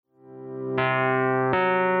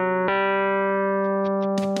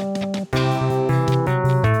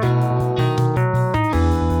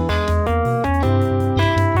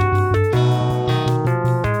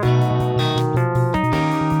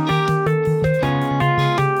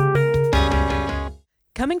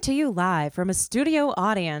Coming to you live from a studio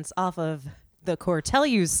audience off of the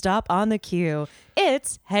Cortellus stop on the queue,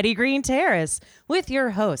 it's Hetty Green Terrace with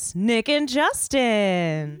your hosts, Nick and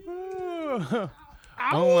Justin. Oh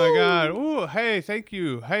my God. Ooh, hey, thank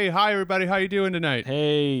you. Hey, hi everybody. How you doing tonight?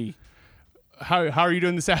 Hey. How are you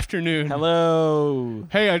doing this afternoon? Hello.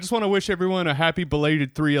 Hey, I just want to wish everyone a happy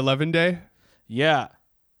belated 3/11 day Yeah.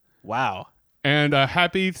 Wow. and a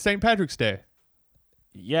happy St. Patrick's Day.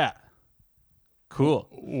 Yeah. Cool.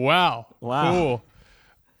 Wow. Wow. Cool.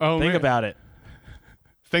 Oh, Think man. about it.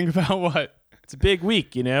 Think about what? It's a big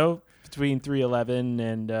week, you know, between 3/11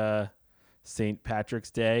 and St.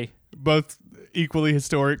 Patrick's Day. Both equally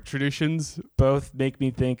historic traditions. Both make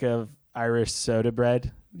me think of Irish soda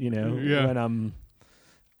bread, you know, Yeah. when I'm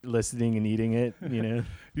listening and eating it, you know.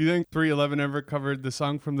 Do you think 3/11 ever covered the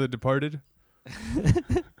song from The Departed?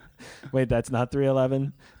 Wait, that's not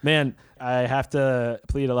 3/11? Man, I have to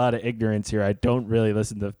plead a lot of ignorance here. I don't really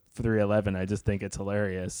listen to 3/11. I just think it's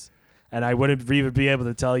hilarious. And I wouldn't even be able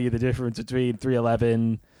to tell you the difference between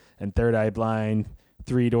 3/11 and Third Eye Blind,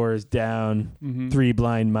 Three Doors Down, Three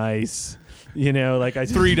Blind Mice, you know, like I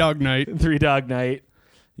Three Dog Night. Three Dog Night.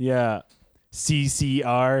 Yeah.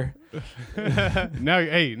 CCR. Now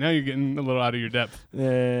you're getting a little out of your depth.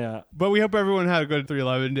 Yeah. But we hope everyone had a good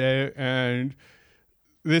 3/11 day. And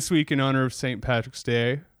this week, in honor of St. Patrick's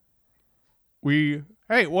Day, hold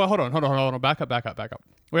on. Back up.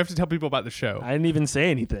 We have to tell people about the show. I didn't even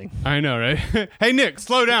say anything. I know, right? Hey, Nick,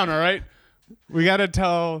 slow down, all right? We got to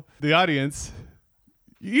tell the audience,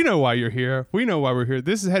 you know why you're here. We know why we're here.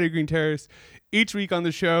 This is Hetty Green Terrace. Each week on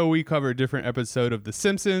the show, we cover a different episode of The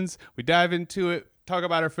Simpsons. We dive into it, talk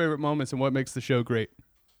about our favorite moments and what makes the show great.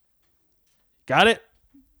 Got it?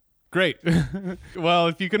 Great. Well,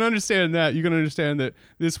 if you can understand that, you can understand that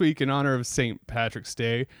this week, in honor of St. Patrick's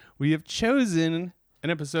Day, we have chosen an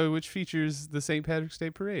episode which features the St. Patrick's Day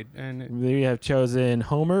parade. And We have chosen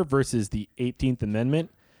Homer versus the 18th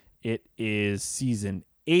Amendment. It is season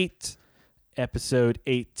 8, episode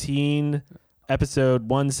 18, episode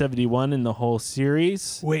 171 in the whole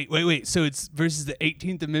series. wait. So it's versus the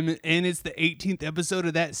 18th Amendment, and it's the 18th episode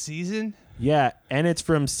of that season? Yeah, and it's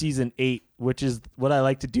from season 8, which is what I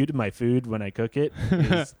like to do to my food when I cook it.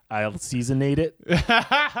 Is I'll seasonate it.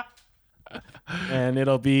 And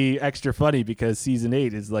it'll be extra funny because season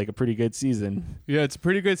 8 is like a pretty good season. Yeah, it's a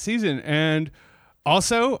pretty good season. And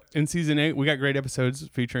also, in season 8, we got great episodes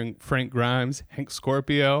featuring Frank Grimes, Hank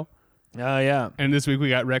Scorpio, Oh, yeah. and this week we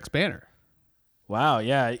got Rex Banner. Wow,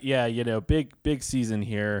 yeah, you know, big season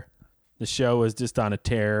here. The show was just on a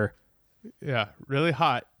tear. Yeah, really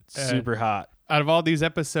hot. Super hot. Out of all these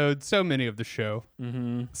episodes, so many of the show,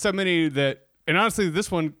 so many that, and honestly,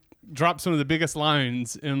 this one dropped some of the biggest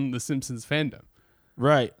lines in the Simpsons fandom.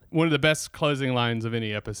 Right. One of the best closing lines of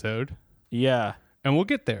any episode. Yeah. And we'll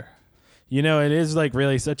get there. You know, it is like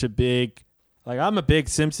really such a big, like I'm a big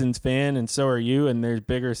Simpsons fan and so are you, and there's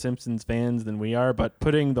bigger Simpsons fans than we are, but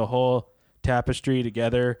putting the whole tapestry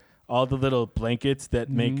together, all the little blankets that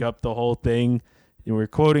make up the whole thing, you know, we're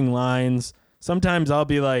quoting lines. Sometimes I'll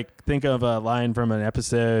be like, think of a line from an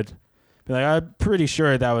episode, be like, I'm pretty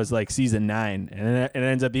sure that was like season 9, and then it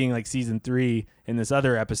ends up being like season 3 in this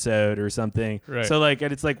other episode or something. Right. So like,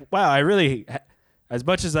 and it's like, wow, I really, as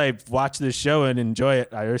much as I watch this show and enjoy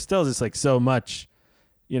it, there's still just like so much,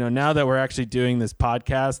 you know, now that we're actually doing this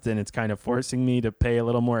podcast and it's kind of forcing me to pay a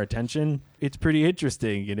little more attention, it's pretty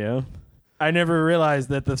interesting, you know? I never realized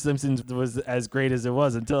that The Simpsons was as great as it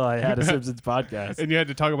was until I had a Simpsons podcast. And you had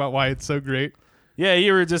to talk about why it's so great. Yeah,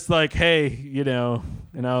 you were just like, hey, you know,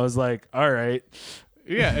 and I was like, all right.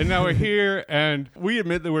 Yeah, and now we're here, and we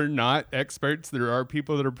admit that we're not experts. There are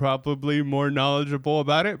people that are probably more knowledgeable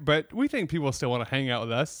about it, but we think people still want to hang out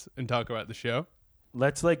with us and talk about the show.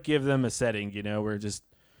 Let's like give them a setting, you know, it's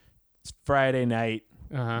Friday night.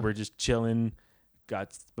 Uh-huh. We're just chilling,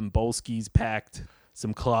 got some Bolskis packed,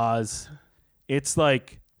 some claws. It's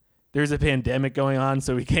like there's a pandemic going on,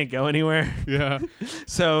 so we can't go anywhere. Yeah.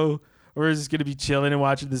 So we're just going to be chilling and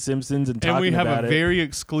watching The Simpsons and talking about it. And we have a very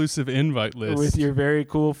exclusive invite list. With your very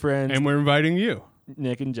cool friends, And we're inviting you.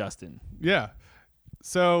 Nick and Justin. Yeah.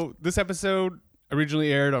 So this episode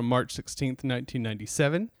originally aired on March 16th,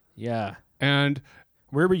 1997. Yeah. And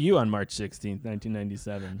where were you on March 16th,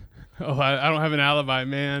 1997? I don't have an alibi,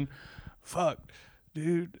 man. Fuck,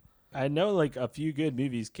 dude. I know like a few good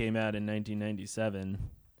movies came out in 1997.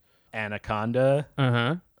 Anaconda.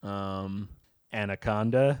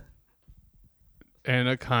 Anaconda.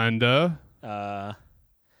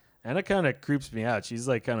 Anaconda creeps me out. She's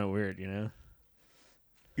like kind of weird, you know?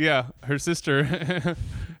 Yeah, her sister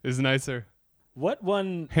is nicer. What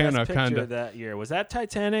won Hannah, Best Picture kinda. that year? Was that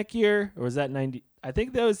Titanic year or was that 90? I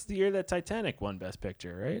think that was the year that Titanic won Best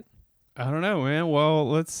Picture, right? I don't know, man. Well,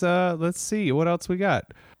 let's see what else we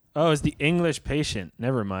got. Oh, it's The English Patient.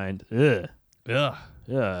 Never mind. Ugh.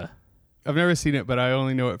 Ugh. I've never seen it, but I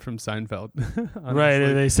only know it from Seinfeld. Right.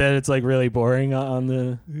 They said it's like really boring on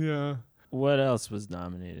the. Yeah. What else was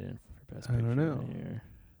nominated for Best Picture? I don't know. that year?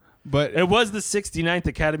 But It was the 69th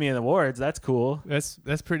Academy Awards. That's cool. that's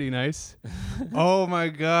pretty nice. Oh my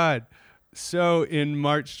God. So in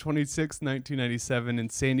March 26, 1997, in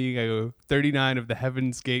San Diego, 39 of the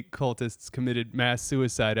Heaven's Gate cultists committed mass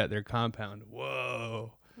suicide at their compound.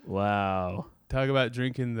 Whoa. Wow. Talk about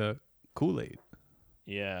drinking the Kool-Aid.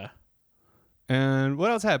 Yeah. And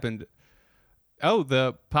what else happened? Oh,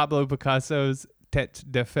 the Pablo Picasso's Tête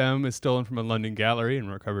de Femme is stolen from a London gallery and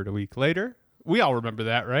recovered a week later. We all remember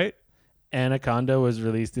that, right? Anaconda was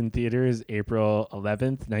released in theaters April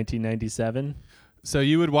 11th, 1997. So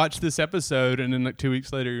you would watch this episode, and then like 2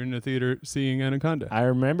 weeks later, you're in the theater seeing Anaconda. I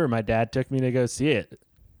remember my dad took me to go see it,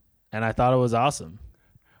 and I thought it was awesome.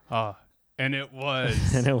 And it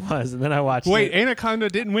was. And it was. And then I watched Wait, it. Anaconda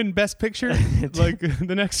didn't win Best Picture like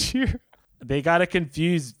the next year? They got it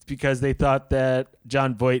confused because they thought that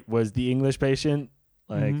John Voight was the English Patient.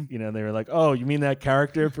 Like, they were like, oh, you mean that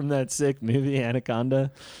character from that sick movie,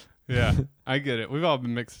 Anaconda? Yeah, I get it. We've all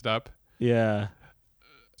been mixed up. Yeah.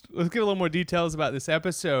 Let's give a little more details about this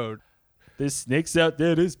episode. There's snakes out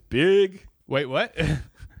there this big. Wait, what?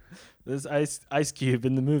 There's ice cube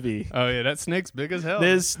in the movie. Oh, yeah, that snake's big as hell.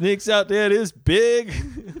 There's snakes out there this big.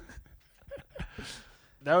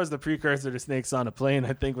 That was the precursor to Snakes on a Plane,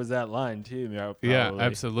 I think, was that line, too. Yeah, probably.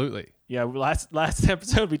 absolutely. Yeah, last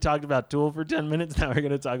episode we talked about Tool for 10 minutes. Now we're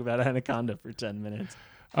going to talk about Anaconda for 10 minutes.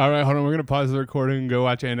 All right, hold on. We're going to pause the recording and go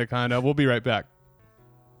watch Anaconda. We'll be right back.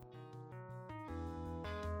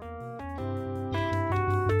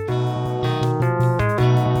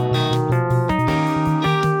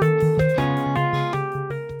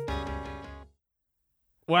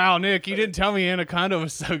 Wow, Nick, you didn't tell me Anaconda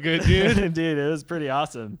was so good, dude. Dude, it was pretty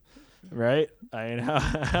awesome, right? I mean,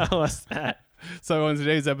 how was that? So on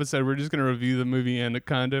today's episode, we're just going to review the movie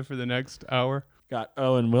Anaconda for the next hour. Got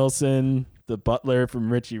Owen Wilson, the butler from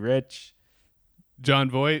Richie Rich, John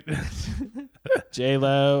Voight.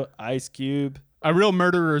 J-Lo, Ice Cube. A real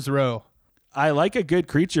murderer's row. I like a good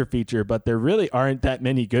creature feature, but there really aren't that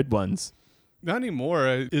many good ones. Not anymore.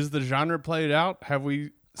 Is the genre played out? Have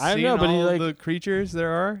we I don't seen know, but all like, the creatures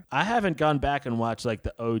there are? I haven't gone back and watched like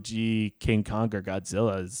the OG King Kong or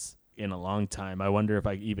Godzilla's in a long time. I wonder if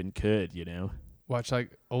I even could, Watch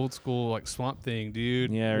like old school like Swamp Thing,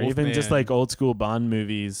 dude. Yeah, or Wolfman. even just like old school Bond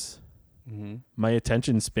movies. Mm-hmm. My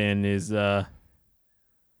attention span is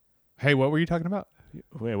Hey, what were you talking about?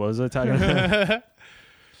 wait, what was I talking about?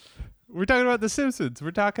 We're talking about The Simpsons.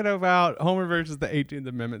 We're talking about Homer versus the 18th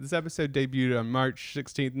Amendment. This episode debuted on March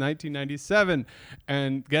 16th, 1997,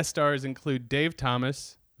 and guest stars include Dave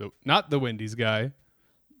Thomas, not the Wendy's guy,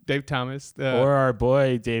 Dave Thomas. Or our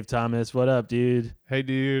boy Dave Thomas. What up, dude? Hey,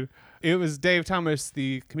 dude. It was Dave Thomas,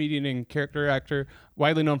 the comedian and character actor,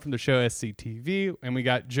 widely known from the show SCTV, and we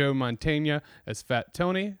got Joe Mantegna as Fat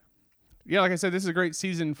Tony. Yeah, like I said, this is a great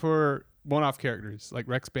season for one-off characters like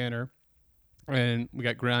Rex Banner. And we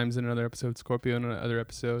got Grimes in another episode, Scorpio in another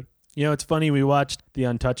episode. It's funny. We watched The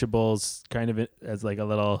Untouchables kind of as like a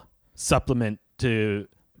little supplement to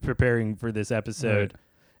preparing for this episode. Right.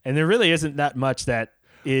 And there really isn't that much that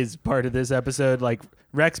is part of this episode. Like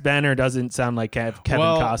Rex Banner doesn't sound like Kevin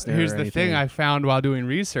Costner. Here's the thing I found while doing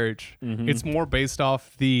research. Mm-hmm. It's more based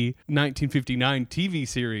off the 1959 TV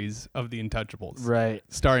series of The Untouchables. Right.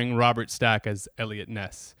 Starring Robert Stack as Elliot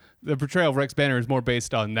Ness. The portrayal of Rex Banner is more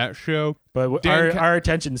based on that show. But our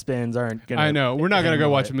attention spans aren't going to... I know. We're not going to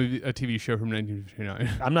go watch a TV show from 1959.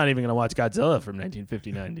 I'm not even going to watch Godzilla from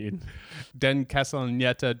 1959, dude. Dan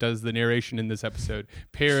Castellaneta does the narration in this episode,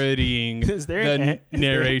 parodying the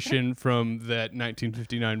narration from that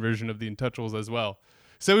 1959 version of The Untouchables as well.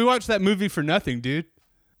 So we watched that movie for nothing, dude.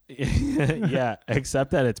 Yeah,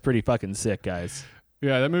 except that it's pretty fucking sick, guys.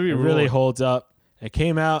 Yeah, that movie really holds up. It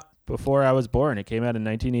came out before I was born. It came out in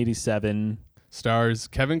 1987. Stars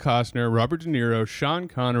Kevin Costner, Robert De Niro, Sean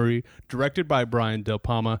Connery, directed by Brian De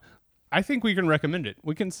Palma. I think we can recommend it.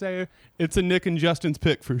 We can say it's a Nick and Justin's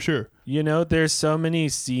pick for sure. There's so many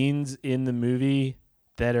scenes in the movie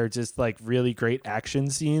that are just like really great action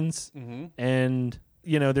scenes. Mm-hmm. And,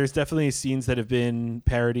 there's definitely scenes that have been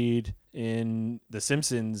parodied in The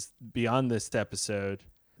Simpsons beyond this episode.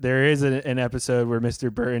 There is an episode where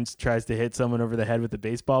Mr. Burns tries to hit someone over the head with a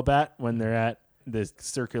baseball bat when they're at this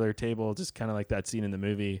circular table, just kind of like that scene in the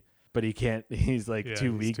movie. But he can't. He's like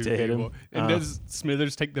too weak to hit him. And does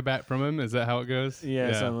Smithers take the bat from him? Is that how it goes?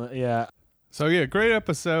 Yeah. So yeah, great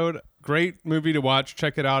episode. Great movie to watch.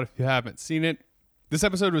 Check it out if you haven't seen it. This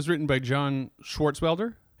episode was written by John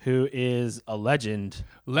Swartzwelder, who is a legend.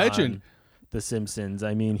 On The Simpsons.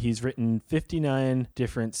 I mean, he's written 59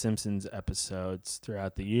 different Simpsons episodes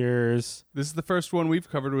throughout the years. This is the first one we've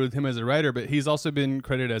covered with him as a writer, but he's also been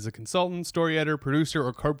credited as a consultant, story editor, producer,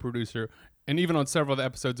 or co-producer, and even on several of the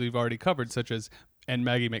episodes we've already covered, such as And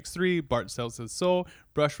Maggie Makes Three, Bart Sells His Soul,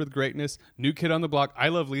 Brush with Greatness, New Kid on the Block, I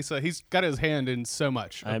Love Lisa. He's got his hand in so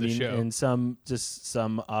much of the show. And some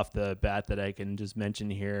off the bat that I can just mention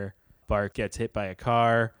here. Bart gets hit by a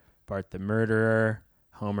car, Bart the Murderer,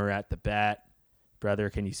 Homer at the Bat, Brother,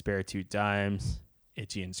 Can You Spare 2 Dimes,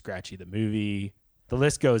 Itchy and Scratchy the Movie. The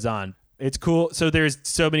list goes on. It's cool. So there's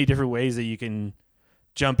so many different ways that you can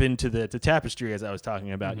jump into the tapestry, as I was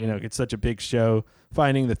talking about. Mm-hmm. You know, it's such a big show,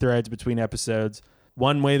 finding the threads between episodes.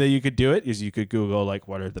 One way that you could do it is you could Google, like,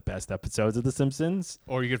 what are the best episodes of The Simpsons?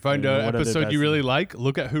 Or you could find an episode you really like,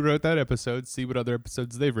 look at who wrote that episode, see what other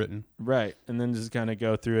episodes they've written. Right. And then just kind of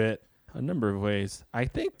go through it a number of ways. I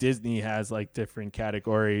think Disney has, like, different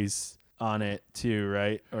categories on it too,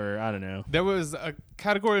 right? Or I don't know. There was a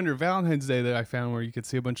category under Valentine's Day that I found where you could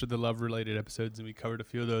see a bunch of the love-related episodes, and we covered a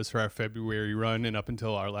few of those for our February run and up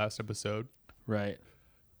until our last episode. Right.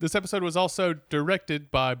 This episode was also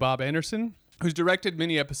directed by Bob Anderson, who's directed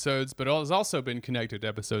many episodes, but has also been connected to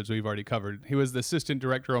episodes we've already covered. He was the assistant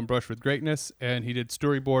director on Brush with Greatness, and he did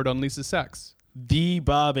storyboard on Lisa Sachs. The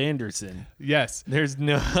Bob Anderson. Yes. There's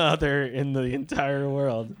no other in the entire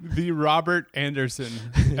world. The Robert Anderson,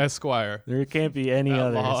 Esquire. There can't be any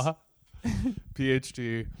others.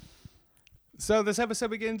 PhD. So this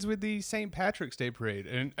episode begins with the St. Patrick's Day parade.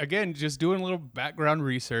 And again, just doing a little background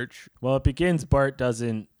research. Well, it begins Bart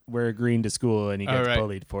doesn't wear green to school and he gets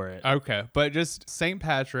bullied for it. Okay. But just St.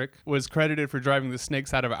 Patrick was credited for driving the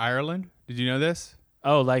snakes out of Ireland. Did you know this?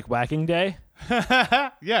 Oh, like Whacking Day?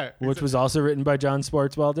 Yeah. Which was also written by John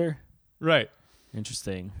Swartzwelder? Right.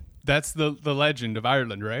 Interesting. That's the legend of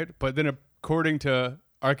Ireland, right? But then according to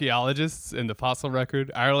archaeologists and the fossil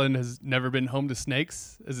record, Ireland has never been home to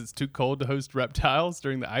snakes, as it's too cold to host reptiles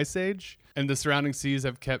during the Ice Age, and the surrounding seas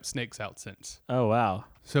have kept snakes out since. Oh, wow.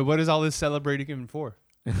 So what is all this celebrating even for?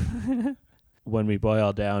 When we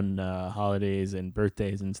boil down holidays and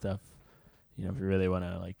birthdays and stuff, you know, if we really want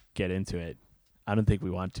to like get into it, I don't think we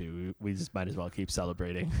want to. We just might as well keep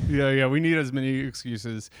celebrating. Yeah. We need as many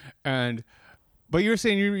excuses. But you were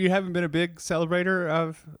saying you haven't been a big celebrator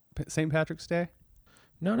of St. Patrick's Day?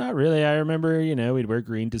 No, not really. I remember, you know, we'd wear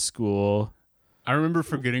green to school. I remember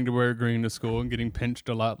forgetting to wear green to school and getting pinched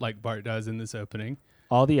a lot like Bart does in this opening.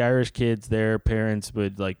 All the Irish kids, their parents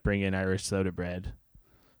would like bring in Irish soda bread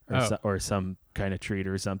or some kind of treat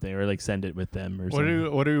or something, or like send it with them or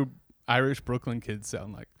something. What do Irish Brooklyn kids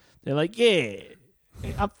sound like? They're like, yeah,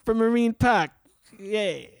 I'm from Marine Park.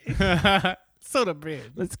 Yeah. Soda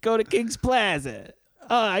bread. Let's go to King's Plaza.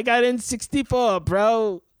 Oh, I got in 64,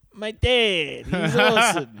 bro. My dad. He's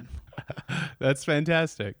awesome. That's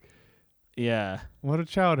fantastic. Yeah. What a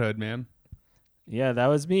childhood, man. Yeah, that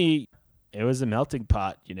was me. It was a melting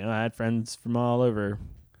pot, you know. I had friends from all over,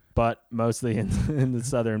 but mostly in the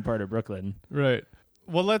southern part of Brooklyn. Right.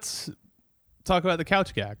 Well, let's talk about the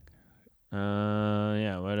couch gag.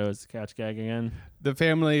 Yeah, what was the couch gag again? The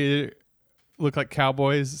family look like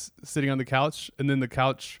cowboys sitting on the couch, and then the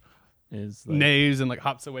couch is like, neighs and like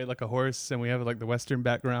hops away like a horse, and we have like the Western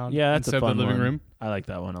background. Yeah, that's instead a fun of the living one. room. I like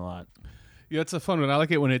that one a lot. Yeah, it's a fun one. I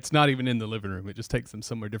like it when it's not even in the living room. It just takes them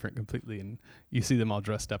somewhere different completely, and you see them all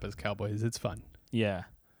dressed up as cowboys. It's fun. Yeah.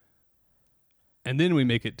 And then we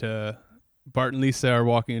make it to Bart and Lisa are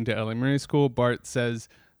walking into elementary school. Bart says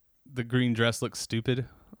the green dress looks stupid.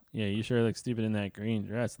 Yeah, you sure look stupid in that green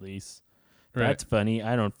dress, Lise. Right. That's funny.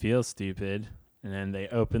 I don't feel stupid. And then they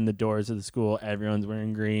open the doors of the school. Everyone's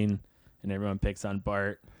wearing green, and everyone picks on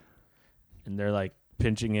Bart. And they're like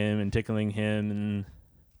pinching him and tickling him.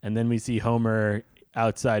 And then we see Homer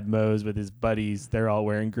outside Moe's with his buddies. They're all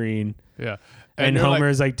wearing green. Yeah. And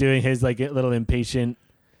Homer's like doing his like little impatient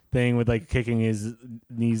thing with like kicking his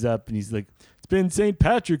knees up. And he's like, it's been St.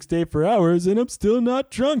 Patrick's Day for hours, and I'm still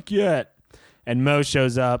not drunk yet. And Moe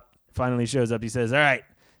finally shows up. He says, all right,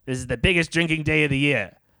 this is the biggest drinking day of the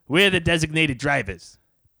year. We're the designated drivers.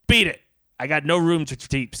 Beat it. I got no room to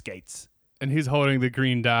cheapskates. And he's holding the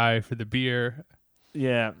green die for the beer.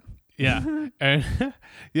 Yeah. Yeah. And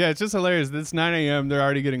yeah, it's just hilarious. It's 9 a.m. They're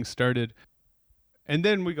already getting started. And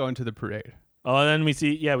then we go into the parade. Oh, and then we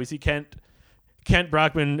see Kent. Kent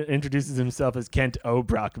Brockman introduces himself as Kent O.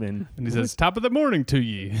 Brockman. And he says, top of the morning to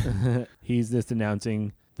ye. He's just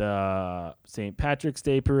announcing the St. Patrick's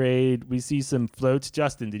Day parade. We see some floats.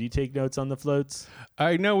 Justin, did you take notes on the floats?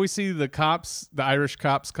 I know we see the cops, the Irish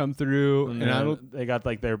cops come through, and they got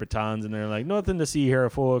like their batons, and they're like, nothing to see here,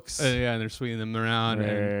 folks. Yeah, and they're swinging them around.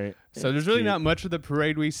 Right. So there's really not much of the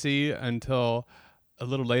parade we see until a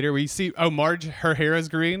little later. We see, Marge, her hair is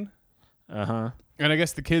green. Uh-huh. And I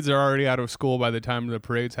guess the kids are already out of school by the time the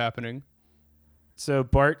parade's happening. So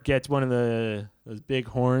Bart gets one of those big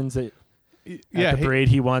horns that at the parade.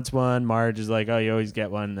 He wants one. Marge is like, oh, you always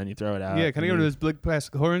get one, and then you throw it out. Yeah, can I go to those big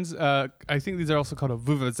plastic horns? I think these are also called a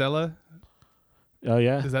vuvuzela. Oh,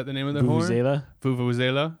 yeah? Is that the name of the Vuvuzela? horn?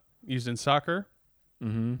 Vuvuzela, used in soccer.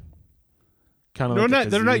 Mm-hmm. Kind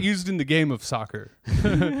of. They're not used in the game of soccer,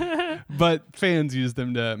 but fans use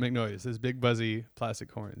them to make noise. Those big buzzy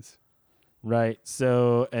plastic horns. Right.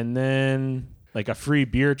 So, and then like a free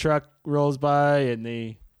beer truck rolls by, and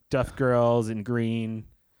they Duff girls in green,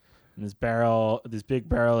 and this big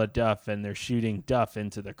barrel of Duff, and they're shooting Duff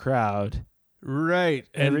into the crowd. Right.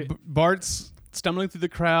 And Bart's stumbling through the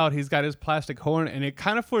crowd. He's got his plastic horn, and it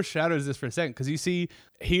kind of foreshadows this for a second because you see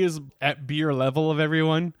he is at beer level of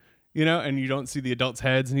everyone, and you don't see the adults'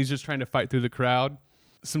 heads, and he's just trying to fight through the crowd.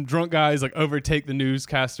 Some drunk guys like overtake the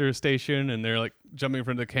newscaster station, and they're like jumping in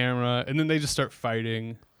front of the camera, and then they just start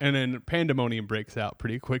fighting, and then pandemonium breaks out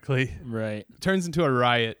pretty quickly. Right. It turns into a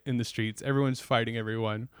riot in the streets. Everyone's fighting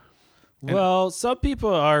everyone. Well, some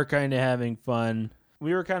people are kind of having fun.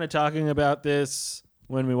 We were kind of talking about this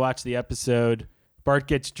when we watched the episode. Bart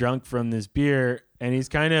gets drunk from this beer, and he's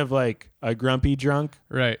kind of like a grumpy drunk.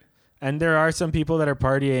 Right. And there are some people that are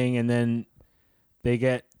partying, and then they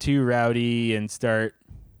get too rowdy and start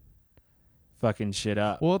fucking shit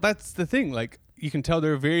up. Well, that's the thing. Like, you can tell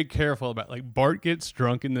they're very careful about, like, Bart gets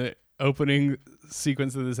drunk in the opening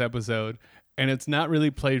sequence of this episode, and it's not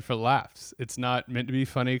really played for laughs. It's not meant to be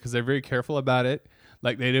funny because they're very careful about it.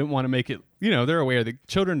 Like, they didn't want to make it, they're aware the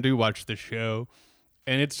children do watch the show,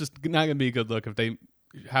 and it's just not going to be a good look if they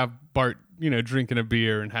have Bart, drinking a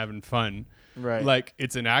beer and having fun. Right. Like,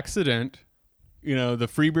 it's an accident. The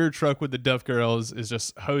free beer truck with the Duff girls is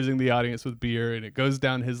just hosing the audience with beer, and it goes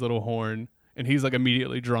down his little horn, and he's like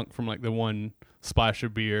immediately drunk from like the one splash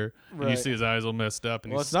of beer. Right. And you see his eyes all messed up.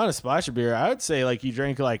 And it's not a splash of beer. I would say like you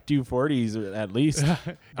drank like 240s at least.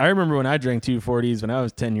 I remember when I drank 240s when I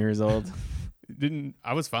was 10 years old.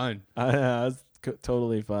 I was fine. I was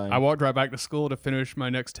totally fine. I walked right back to school to finish my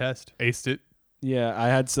next test. Aced it. Yeah, I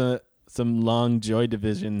had some long Joy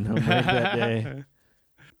Division homework that day.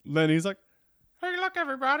 Lenny's like, hey, look,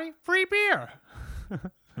 everybody, free beer.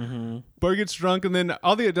 Mm-hmm. Bart gets drunk, and then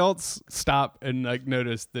all the adults stop and like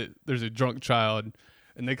notice that there's a drunk child,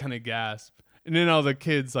 and they kind of gasp. And then all the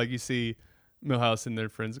kids, like you see Milhouse and their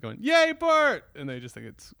friends going, yay, Bart! And they just think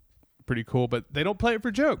it's pretty cool, but they don't play it for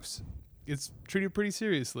jokes. It's treated pretty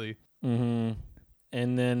seriously. Mm-hmm.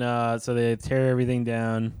 And then so they tear everything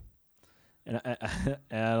down. And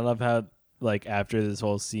I love how, like, after this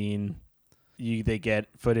whole scene, they get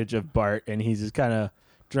footage of Bart, and he's just kind of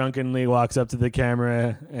drunkenly walks up to the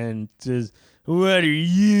camera and says, what are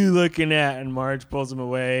you looking at? And Marge pulls him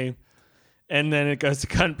away. And then it goes to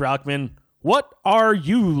Cunt Brockman. What are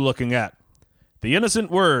you looking at? The innocent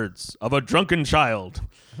words of a drunken child.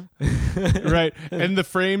 Right. And the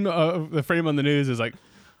frame on the news is like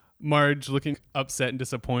Marge looking upset and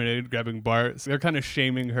disappointed, grabbing Bart. So they're kind of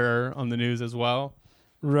shaming her on the news as well.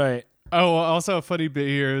 Right. Oh, also a funny bit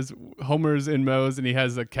here is Homer's in Moe's and he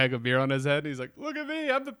has a keg of beer on his head. He's like, look at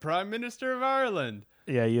me, I'm the Prime Minister of Ireland.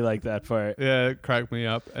 Yeah, you like that part. Yeah, it cracked me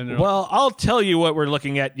up. And well, I'll tell you what we're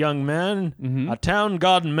looking at, young man. Mm-hmm. A town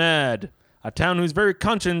gone mad. A town whose very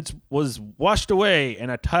conscience was washed away in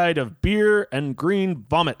a tide of beer and green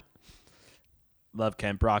vomit. Love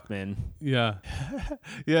Kent Brockman. Yeah.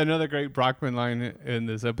 Yeah, another great Brockman line in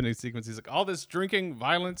this opening sequence. He's like, all this drinking,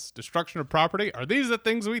 violence, destruction of property, are these the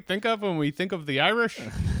things we think of when we think of the Irish?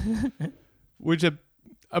 Which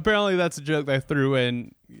apparently that's a joke they threw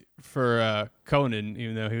in for Conan,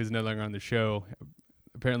 even though he was no longer on the show.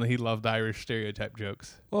 Apparently he loved Irish stereotype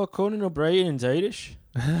jokes. Well, Conan O'Brien's Irish.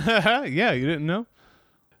 Yeah, you didn't know?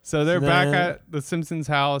 So they're back at the Simpsons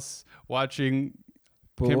house watching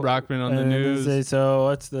Ken Brockman on the news. Say, so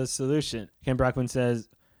what's the solution? Ken Brockman says,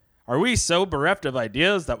 are we so bereft of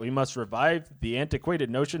ideas that we must revive the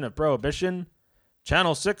antiquated notion of prohibition?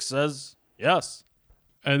 Channel 6 says yes.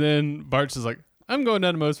 And then Bart's is like, I'm going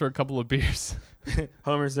down to Moe's for a couple of beers.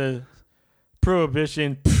 Homer says,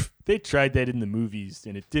 prohibition, pff, they tried that in the movies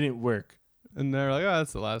and it didn't work. And they're like, oh,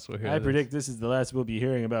 that's the last we'll hear. I predict this is the last we'll be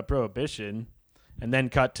hearing about prohibition. And then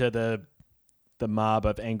cut to the mob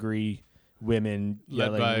of angry women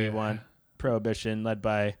yelling, we want prohibition, led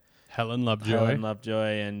by Helen Lovejoy. Helen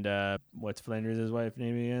Lovejoy, and what's Flanders' wife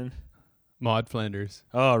name again? Maud Flanders.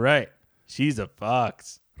 Oh, right. She's a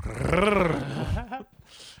fox.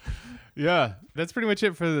 Yeah, that's pretty much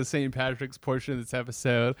it for the St. Patrick's portion of this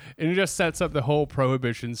episode. And it just sets up the whole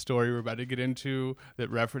prohibition story we're about to get into that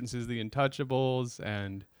references the Untouchables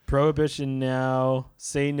and... Prohibition now.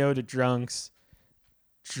 Say no to drunks.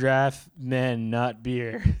 Draft men, not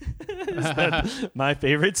beer. Is that my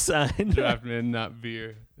favorite sign? Draft men, not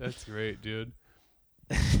beer. That's great, dude.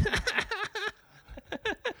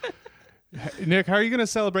 Nick, how are you going to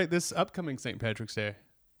celebrate this upcoming St. Patrick's Day?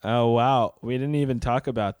 Oh wow, we didn't even talk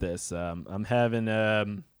about this. I'm having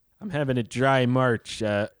a dry March,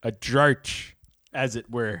 a drought, as it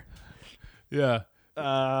were. Yeah.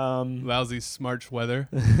 Lousy smarch weather.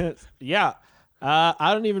 Yeah.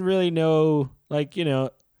 I don't even really know. Like, I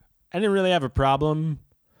didn't really have a problem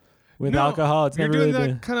with alcohol. It's you're never doing really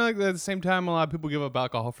that been. kind of like at the same time. A lot of people give up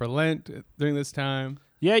alcohol for Lent during this time.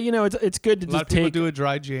 Yeah, it's good to A lot just of people take. do a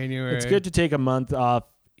dry January. It's good to take a month off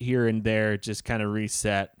here and there, just kind of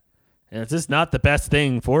reset. And it's just not the best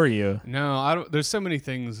thing for you. No, I don't. There's so many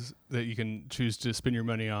things that you can choose to spend your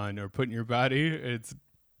money on or put in your body. It's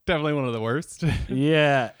definitely one of the worst.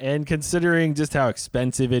 Yeah, and considering just how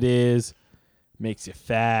expensive it is, makes you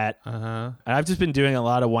fat. Uh-huh. I've just been doing a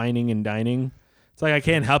lot of whining and dining. It's like I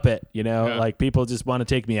can't help it, Yeah. Like people just want to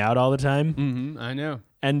take me out all the time. Mm-hmm. I know.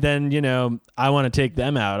 And then, I want to take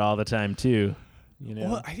them out all the time too.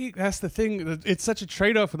 Well, I think that's the thing. It's such a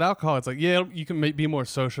trade-off with alcohol. It's like, yeah, you can be more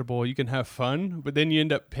sociable, you can have fun, but then you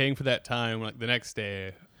end up paying for that time like the next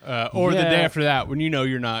day or the day after that when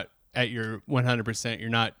you're not at your 100%, you're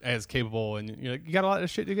not as capable, and you're like, you got a lot of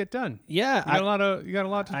shit to get done. Yeah, you got a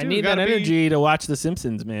lot to do. I need that energy to watch The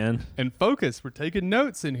Simpsons, man. And focus. We're taking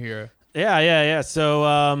notes in here. Yeah.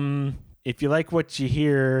 So, if you like what you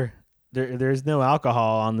hear, there's no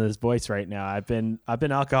alcohol on this voice right now. I've been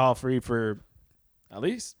alcohol free for at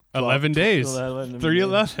least 11 days.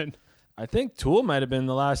 3/11. I think Tool might have been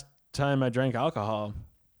the last time I drank alcohol.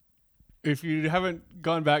 If you haven't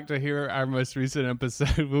gone back to hear our most recent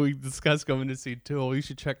episode where we discussed going to see Tool, you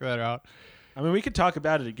should check that out. I mean, we could talk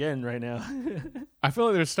about it again right now. I feel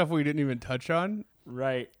like there's stuff we didn't even touch on.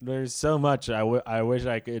 Right. There's so much I wish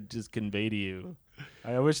I could just convey to you.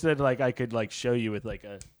 I wish that I could show you with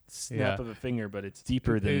a snap of a finger, but it's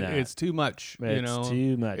deeper than that. It's too much. It's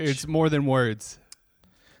too much. It's more than words.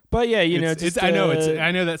 But yeah, I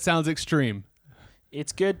know that sounds extreme.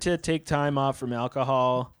 It's good to take time off from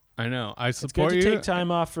alcohol. I know. I support you. It's good to take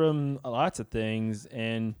time off from lots of things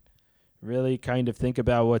and really kind of think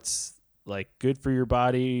about what's good for your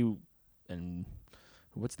body and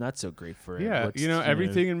what's not so great for it. Yeah,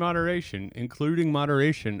 everything in moderation, including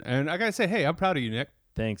moderation. And I gotta say, hey, I'm proud of you, Nick.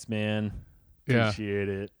 Thanks, man. Yeah. Appreciate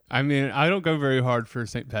it. I mean, I don't go very hard for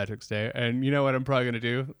St. Patrick's Day, and you know what I'm probably gonna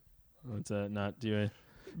do? What's that? Not doing.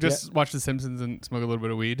 Just watch The Simpsons and smoke a little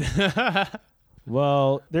bit of weed.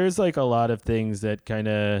 Well, there's a lot of things that kind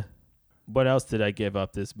of. What else did I give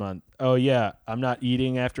up this month? Oh yeah, I'm not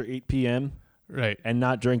eating after 8 p.m. Right. And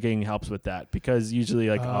not drinking helps with that because usually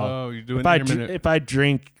you're doing intermittent. if I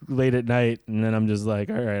drink late at night and then I'm just all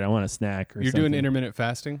right, I want a snack or You're something. doing intermittent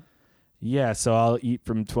fasting? Yeah, so I'll eat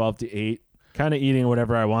from 12 to 8, kind of eating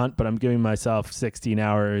whatever I want, but I'm giving myself 16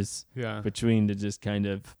 hours between to just kind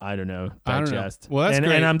of, I don't know, digest. Well, that's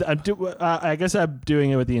great. And I guess I'm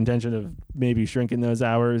doing it with the intention of maybe shrinking those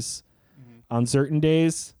hours on certain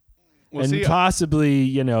days possibly,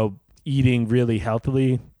 eating really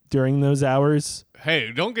healthily during those hours.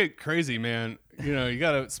 Hey, don't get crazy, man. You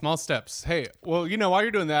got small steps. Hey, well, while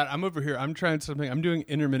you're doing that, I'm over here. I'm trying something. I'm doing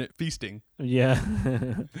intermittent feasting. Yeah.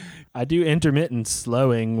 I do intermittent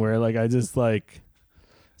slowing where I just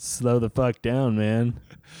slow the fuck down, man.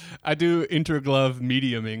 I do interglove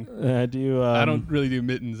mediuming. I do. I don't really do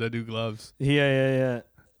mittens. I do gloves. Yeah.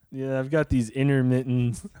 Yeah, I've got these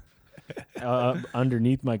intermittents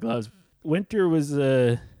underneath my gloves. Winter was,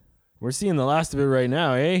 we're seeing the last of it right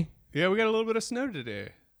now, eh? Yeah, we got a little bit of snow today.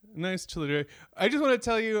 Nice chilly day. I just want to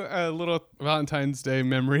tell you a little Valentine's Day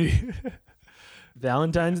memory.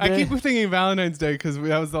 Valentine's Day? I keep thinking Valentine's Day because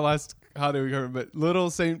that was the last holiday we covered, but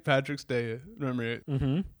little St. Patrick's Day memory.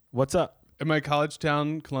 Mm-hmm. What's up? In my college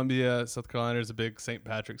town, Columbia, South Carolina, there's a big St.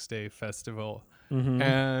 Patrick's Day festival. Mm-hmm.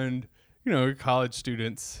 And, college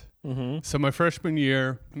students. Mm-hmm. So my freshman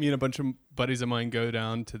year, me and a bunch of buddies of mine go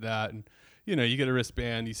down to that, and you get a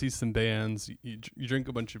wristband, you see some bands, you drink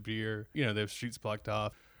a bunch of beer, they have streets blocked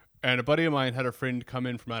off. And a buddy of mine had a friend come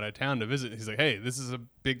in from out of town to visit. He's like, "Hey, this is a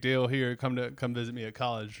big deal here. Come visit me at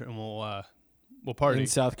college, and we'll party." In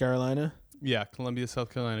South Carolina? Yeah, Columbia,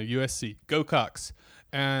 South Carolina, USC. Go Cox.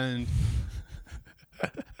 And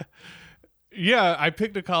Yeah, I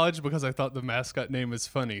picked a college because I thought the mascot name was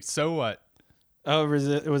funny. So what? Oh, was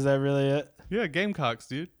that really it? Yeah, Gamecocks,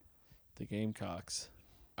 dude. The Gamecocks.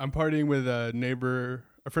 I'm partying with a neighbor,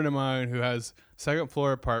 a friend of mine who has second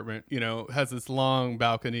floor apartment, has this long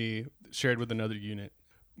balcony shared with another unit.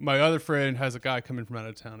 My other friend has a guy coming from out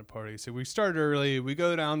of town to party. So we start early. We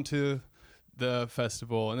go down to the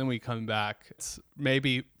festival and then we come back. It's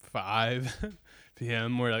maybe 5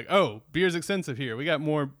 p.m. We're like, oh, beer's expensive here. We got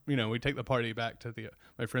more, we take the party back to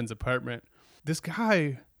my friend's apartment. This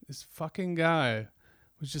fucking guy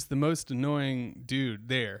was just the most annoying dude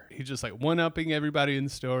there. He's just like one-upping everybody in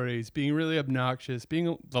stories, being really obnoxious,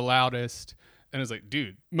 being the loudest. And it's like,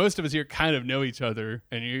 dude, most of us here kind of know each other,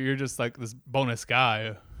 and you're just like this bonus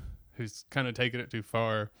guy who's kind of taking it too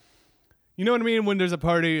far. You know what I mean? When there's a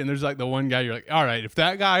party and there's like the one guy, you're like, all right, if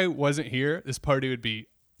that guy wasn't here, this party would be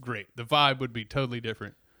great. The vibe would be totally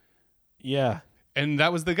different. Yeah. And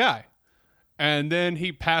that was the guy. And then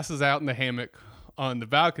he passes out in the hammock on the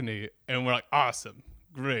balcony, and we're like, awesome.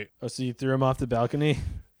 Great. Oh, so you threw him off the balcony?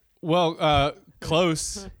 Well,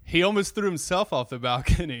 close. He almost threw himself off the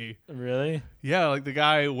balcony. Really? Yeah, like the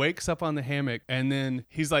guy wakes up on the hammock and then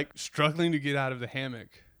he's like struggling to get out of the hammock.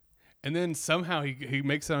 And then somehow he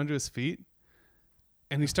makes it onto his feet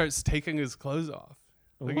and he starts taking his clothes off.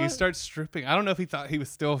 Like he starts stripping. I don't know if he thought he was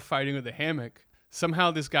still fighting with the hammock.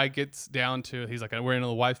 Somehow this guy gets down to, he's like wearing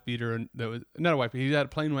a wife beater that was not a wife beater. He had a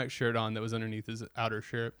plain white shirt on that was underneath his outer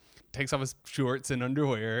shirt. Takes off his shorts and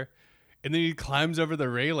underwear, and then he climbs over the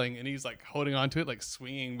railing and he's like holding onto it, like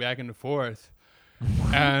swinging back and forth.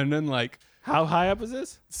 And then like, how high up was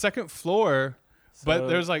this? Second floor, but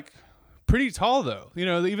there's like pretty tall though.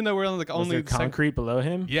 Even though we're on like only there concrete below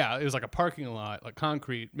him. Yeah, it was like a parking lot, like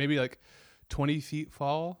concrete, maybe like 20 feet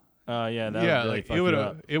fall. Oh yeah, that would really fuck you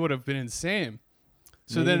up. It would have been insane.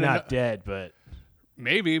 So maybe then not dead, but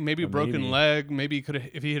maybe a broken leg. Maybe he could have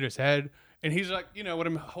if he hit his head. And he's like, when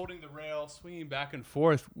I'm holding the rail, swinging back and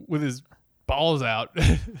forth with his balls out.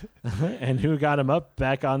 And who got him up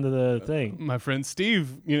back onto the thing? My friend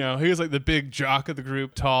Steve. He was like the big jock of the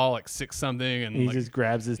group, tall, like 6 something, and he just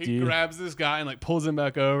grabs this dude. He grabs this guy and like pulls him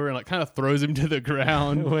back over and like kind of throws him to the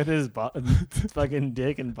ground with his fucking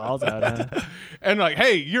dick and balls out. Huh? And like,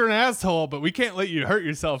 hey, you're an asshole, but we can't let you hurt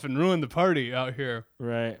yourself and ruin the party out here.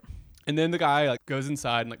 Right. And then the guy like goes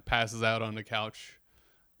inside and like passes out on the couch.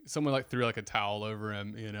 Someone like threw like a towel over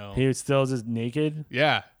him, He was still just naked?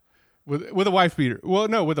 Yeah. With a wife beater. Well,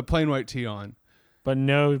 no, with a plain white tee on. But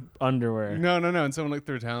no underwear. No. And someone like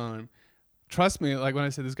threw a towel on him. Trust me, like when I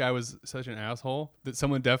said this guy was such an asshole, that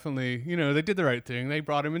someone definitely, they did the right thing. They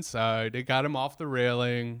brought him inside. They got him off the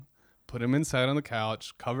railing, put him inside on the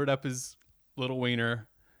couch, covered up his little wiener.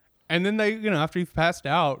 And then they, after he passed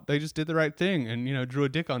out, they just did the right thing and, drew a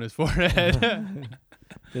dick on his forehead.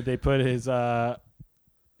 Did they put his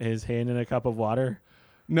hand in a cup of water?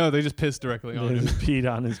 No, they just pissed directly on him. Peed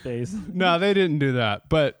on his face. No, they didn't do that.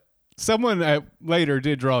 But someone later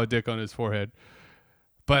did draw a dick on his forehead.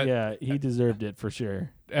 But yeah, he deserved it for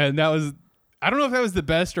sure. And that was, I don't know if that was the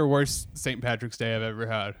best or worst St. Patrick's Day I've ever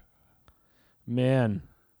had. Man,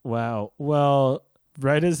 wow. Well,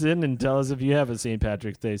 write us in and tell us if you have a St.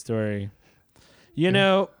 Patrick's Day story.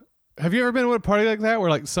 Have you ever been to a party like that where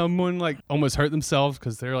like someone like almost hurt themselves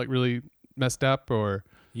because they're like really messed up or?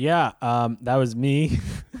 Yeah, that was me.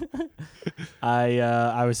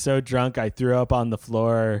 I was so drunk I threw up on the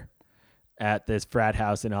floor at this frat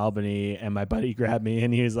house in Albany, and my buddy grabbed me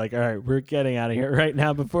and he was like, "All right, we're getting out of here right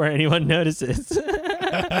now before anyone notices."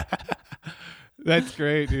 That's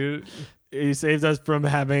great, dude. He saved us from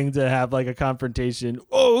having to have like a confrontation.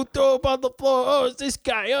 Oh, throw up on the floor. Oh, it's this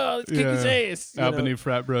guy. Oh, let's kick his ass. Albany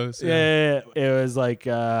frat bros. Yeah. It was like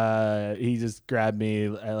he just grabbed me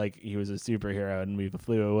like he was a superhero and we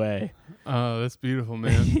flew away. Oh, that's beautiful,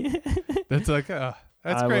 man. That's like,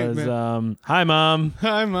 that's great, man. Hi, Mom.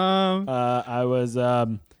 Hi,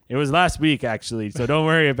 Mom. It was last week, actually, so don't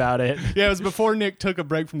worry about it. Yeah, it was before Nick took a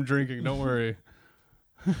break from drinking. Don't worry.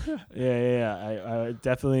 Yeah. I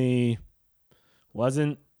definitely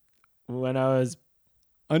wasn't when I was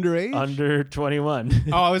underage, under 21.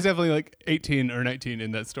 Oh, I was definitely like 18 or 19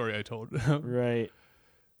 in that story I told. Right.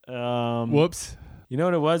 Whoops. You know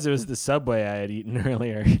what it was? It was the Subway I had eaten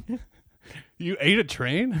earlier. You ate a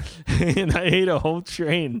train? And I ate a whole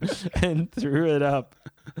train and threw it up.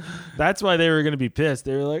 That's why they were going to be pissed.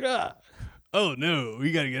 They were like, oh no,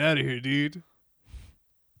 we got to get out of here, dude.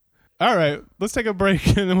 All right, let's take a break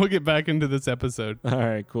and then we'll get back into this episode. All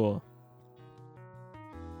right, cool.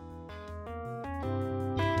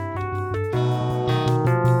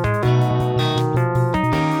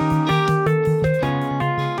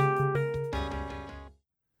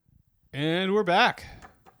 And back.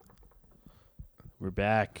 We're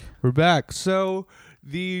back. We're back. So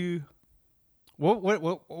the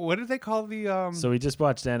what did they call the So we just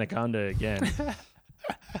watched Anaconda again.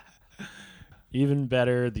 Even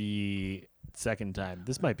better the second time.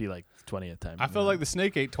 This might be like 20th time. I feel like the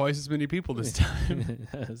snake ate twice as many people this time.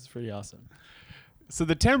 That's pretty awesome. So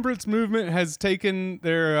the temperance movement has taken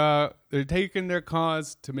their they're taking their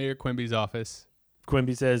cause to Mayor Quimby's office.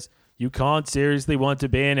 Quimby says, "You can't seriously want to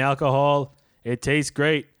ban alcohol. It tastes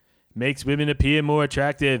great, makes women appear more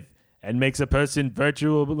attractive, and makes a person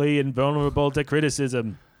virtually invulnerable to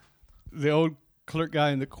criticism." The old clerk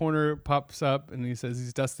guy in the corner pops up and he says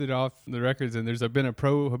he's dusted off the records, and there's been a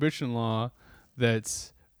prohibition law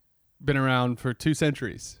that's been around for 2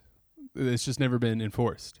 centuries. It's just never been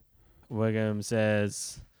enforced. Wiggum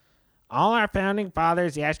says, "All our founding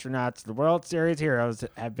fathers, the astronauts, the World Series heroes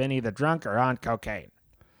have been either drunk or on cocaine."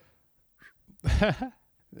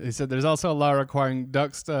 He said there's also a law requiring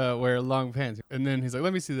ducks to wear long pants. And then he's like,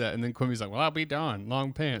 let me see that. And then Quimby's like, well, I'll be darned.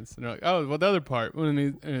 Long pants. And they're like, oh, well, the other part.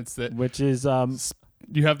 And it's that. Which is,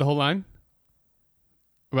 You have the whole line?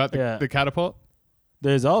 About the catapult?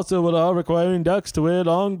 there's also a law requiring ducks to wear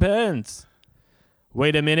long pants.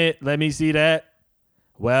 Wait a minute. Let me see that.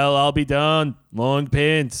 Well, I'll be done. Long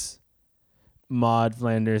pants. Maud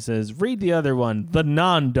Flanders says, read the other one, the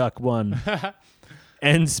non-duck one.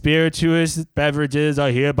 And spirituous beverages are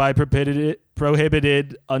hereby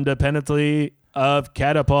prohibited under penalty of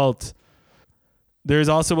catapult. There's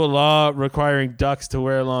also a law requiring ducks to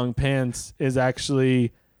wear long pants. Is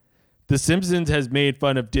actually, The Simpsons has made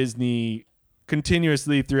fun of Disney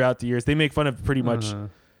continuously throughout the years. They make fun of pretty much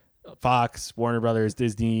Fox, Warner Brothers,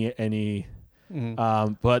 Disney, any.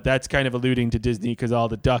 But that's kind of alluding to Disney because all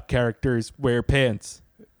the duck characters wear pants.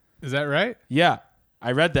 Is that right? Yeah,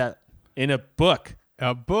 I read that in a book.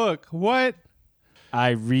 A book? What?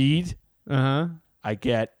 I read. Uh-huh. I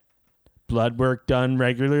get blood work done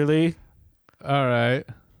regularly. All right.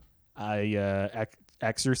 I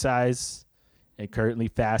exercise and currently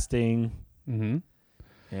fasting. Mm-hmm.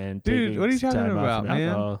 And dude, what are you taking talking time off about, from man?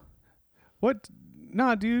 alcohol. What?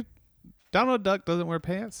 Nah, dude. Donald Duck doesn't wear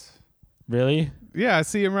pants. Really? Yeah, I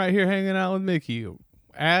see him right here hanging out with Mickey.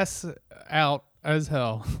 Ass out as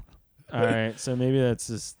hell. All right, so maybe that's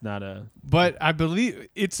just not a... But I believe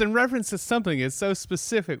it's in reference to something. It's so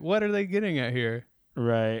specific. What are they getting at here?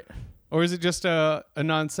 Right. Or is it just a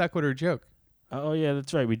non sequitur joke? Oh, yeah,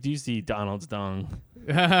 that's right. We do see Donald's dong.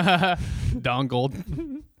 Dongled.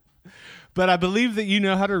 But I believe that you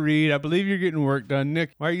know how to read. I believe you're getting work done.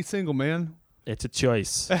 Nick, why are you single, man? It's a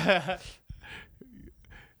choice.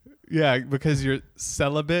 Yeah, because you're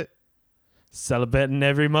celibate. Celibate in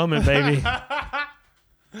every moment, baby.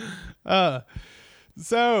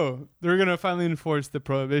 So they're gonna finally enforce the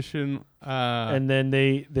prohibition, and then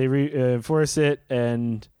they enforce it,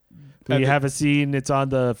 and we have a scene. It's on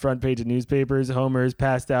the front page of newspapers. Homer's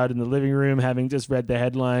passed out in the living room, having just read the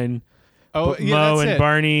headline. Oh, yeah, Mo that's and it.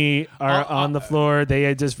 Barney are on the floor. They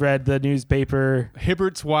had just read the newspaper.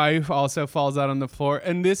 Hibbert's wife also falls out on the floor,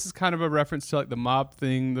 and this is kind of a reference to like the mob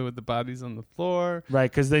thing with the bodies on the floor, Right,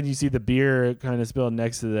 because then you see the beer kind of spilled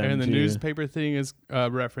next to them. and the too. newspaper thing is a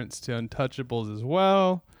reference to Untouchables as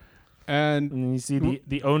well. And And you see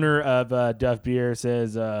the owner of Duff Beer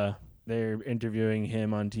says they're interviewing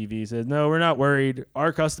him on TV. He says, "No, we're not worried.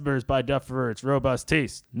 Our customers buy Duff for its robust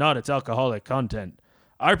taste, not its alcoholic content.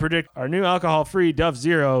 I predict our new alcohol-free Duff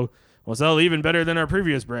Zero will sell even better than our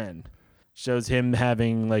previous brand." Shows him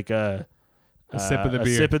having like a sip of the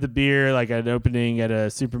beer. sip of the beer, like an opening at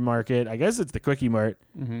a supermarket. I guess it's the Quickie Mart.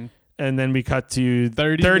 mm-hmm. And then we cut to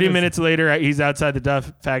 30 minutes later. He's outside the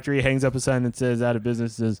Duff factory, hangs up a sign that says "out of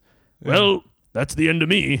business." Says, "Well, that's the end of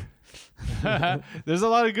me." There's a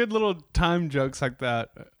lot of good little time jokes like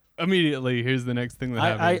that. Immediately, here's the next thing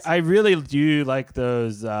that happens. I really do like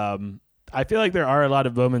those. I feel like there are a lot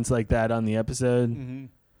of moments like that on the episode. Mm-hmm.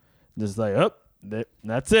 Just like, oh,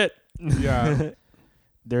 that's it. Yeah.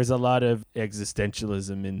 There's a lot of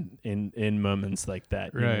existentialism in moments like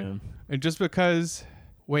that. Right. You know? And just because,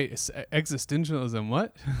 wait, existentialism,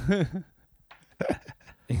 what?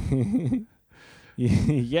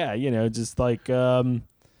 Yeah, just like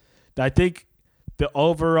I think the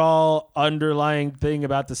overall underlying thing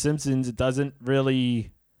about The Simpsons, it doesn't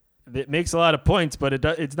really... It makes a lot of points, but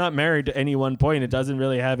it's not married to any one point. It doesn't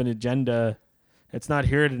really have an agenda. It's not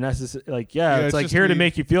here to necessarily... it's like here to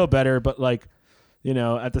make you feel better, but like,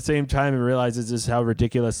 at the same time, it realizes just how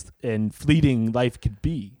ridiculous and fleeting life could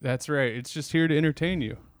be. That's right. It's just here to entertain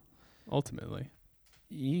you, ultimately.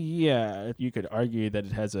 Yeah, you could argue that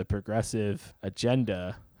it has a progressive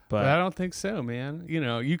agenda. But I don't think so, man. You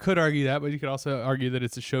know, you could argue that, but you could also argue that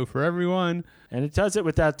it's a show for everyone. And it does it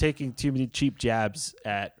without taking too many cheap jabs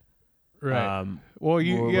at, Right.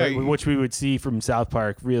 which we would see from South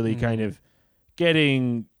Park, really kind of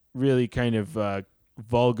getting really kind of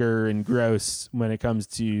vulgar and gross when it comes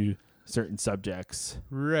to certain subjects.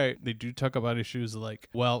 Right. They do talk about issues like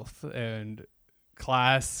wealth and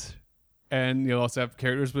class, and you'll also have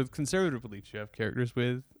characters with conservative beliefs. You have characters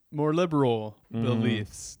with more liberal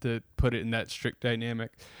beliefs, to put it in that strict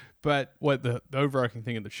dynamic. But what the overarching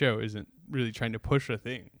thing of the show isn't really trying to push a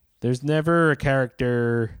thing. There's never a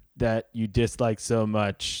character that you dislike so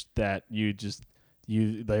much that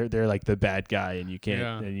they're like the bad guy and you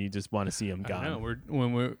can't and you just want to see him gone.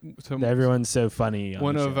 Everyone's so funny. On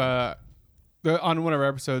one of our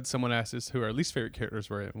episodes, someone asked us who our least favorite characters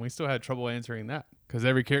were, and we still had trouble answering that because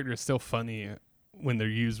every character is still funny when they're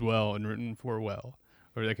used well and written for well,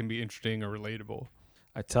 or they can be interesting or relatable.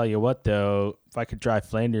 I tell you what, though, if I could drive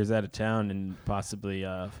Flanders out of town and possibly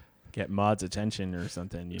get Maud's attention or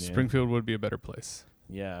something, Springfield would be a better place.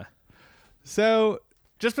 Yeah. So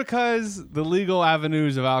just because the legal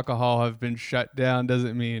avenues of alcohol have been shut down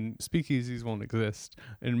doesn't mean speakeasies won't exist.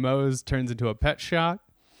 And Moe's turns into a pet shop.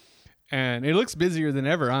 And it looks busier than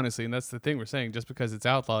ever, honestly. And that's the thing we're saying. Just because it's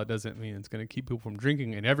outlawed doesn't mean it's going to keep people from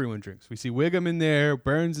drinking. And everyone drinks. We see Wiggum in there.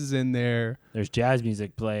 Burns is in there. There's jazz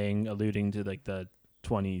music playing, alluding to like the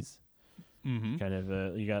 20s. Mm-hmm. Kind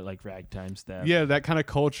of, you got like ragtime stuff. Yeah, that kind of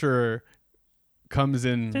culture comes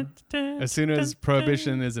in as soon as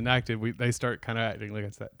Prohibition is enacted. They start kind of acting like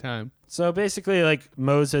it's that time. So basically, like,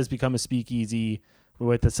 Moe's has become a speakeasy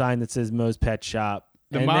with a sign that says Moe's Pet Shop.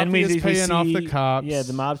 The mob is paying off the cops. Yeah,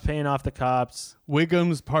 the mob's paying off the cops.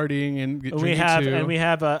 Wiggum's partying and drinking too. And we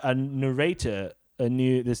have a narrator,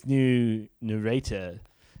 this new narrator.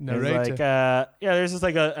 Like, there's just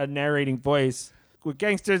like a narrating voice with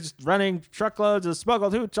gangsters running truckloads of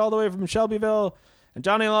smuggled hooch all the way from Shelbyville, and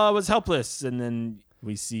Johnny Law was helpless. And then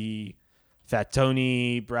we see Fat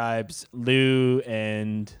Tony bribes Lou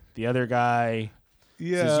and the other guy.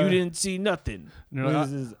 Yeah. Says, you didn't see nothing. No,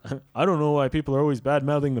 I don't know why people are always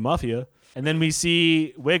bad-mouthing the mafia. And then we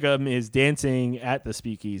see Wiggum is dancing at the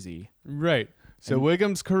speakeasy. Right. So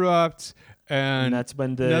Wiggum's corrupt, and that's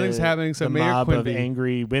when nothing's happening. So the Mayor mob Quimby of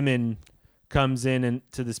angry women comes in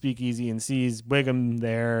to the speakeasy and sees Wiggum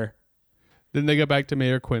there. Then they go back to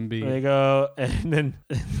Mayor Quimby. They go, and then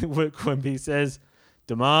Quimby says,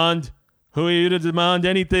 "Demand? Who are you to demand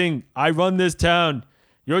anything? I run this town.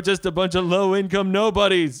 You're just a bunch of low-income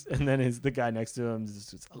nobodies." And then the guy next to him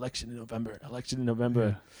says, Election in November.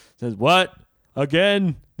 Yeah. Says, what?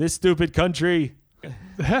 Again? This stupid country.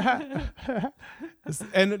 And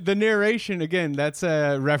the narration, again, that's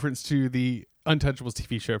a reference to the Untouchables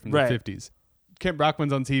TV show from the 50s. Kent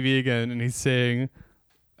Brockman's on TV again, and he's saying,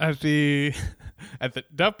 at the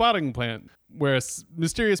Duff Bottling plant, where a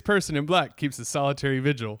mysterious person in black keeps a solitary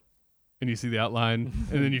vigil. And you see the outline,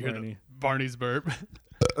 and then you hear Barney's burp.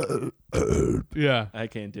 Yeah. I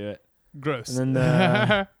can't do it. Gross. And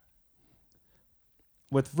then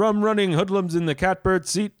with rum running hoodlums in the catbird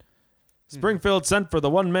seat, Springfield sent for the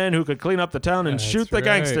one man who could clean up the town and shoot the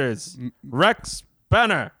gangsters, Rex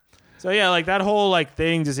Banner. So yeah, like that whole like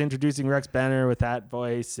thing, just introducing Rex Banner with that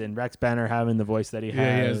voice, and Rex Banner having the voice that he has.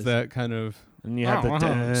 Yeah, he has that kind of. And you have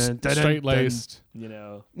the straight-laced.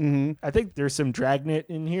 I think there's some Dragnet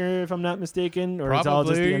in here, if I'm not mistaken, or Probably, it's all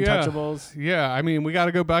just the Untouchables. Yeah, I mean, we got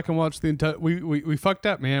to go back and watch the we fucked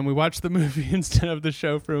up, man. We watched the movie instead of the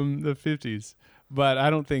show from the 50s, but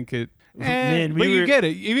I don't think it. You get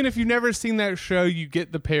it. Even if you've never seen that show, you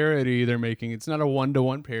get the parody they're making. It's not a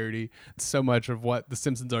one-to-one parody. It's so much of what The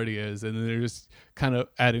Simpsons already is, and then they're just kind of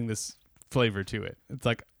adding this flavor to it. It's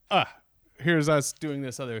like, here's us doing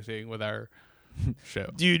this other thing with our show.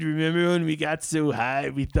 Dude, remember when we got so high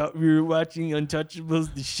we thought we were watching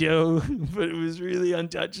Untouchables the show, but it was really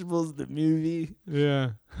Untouchables the movie?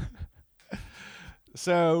 Yeah.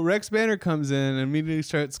 So Rex Banner comes in and immediately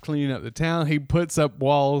starts cleaning up the town. He puts up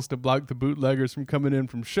walls to block the bootleggers from coming in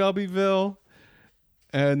from Shelbyville.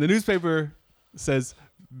 And the newspaper says,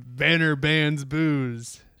 Banner bans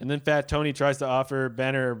booze. And then Fat Tony tries to offer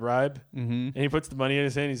Banner a bribe. Mm-hmm. And he puts the money in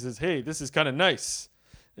his hand. He says, hey, this is kind of nice.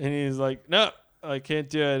 And he's like, no, I can't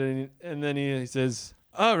do it. And then he says,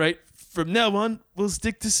 all right, from now on, we'll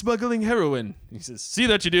stick to smuggling heroin. He says, see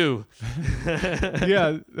that you do.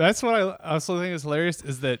 Yeah, that's what I also think is hilarious,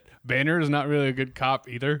 is that Banner is not really a good cop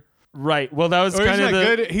either. Right. Well, that was kind of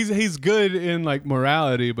good. He's good in like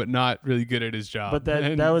morality, but not really good at his job. But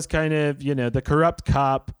that was kind of, the corrupt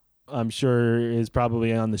cop, I'm sure, is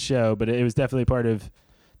probably on the show, but it was definitely part of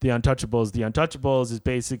the Untouchables. The Untouchables is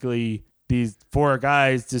basically these 4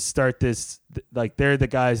 guys to start this, like they're the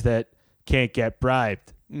guys that can't get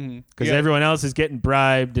bribed because everyone else is getting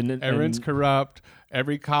bribed and everyone's corrupt.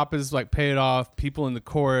 Every cop is like paid off. People in the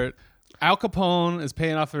court. Al Capone is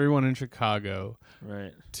paying off everyone in Chicago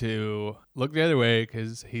to look the other way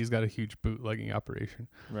because he's got a huge bootlegging operation.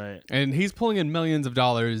 Right. And he's pulling in millions of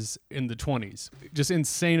dollars in the 20s, just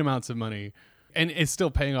insane amounts of money. And it's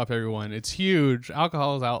still paying off everyone. It's huge.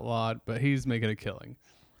 Alcohol is outlawed, but he's making a killing.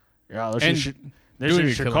 Yeah, this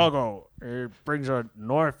is Chicago. It brings a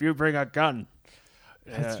knife, you bring a gun.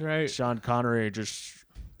 That's right. Sean Connery just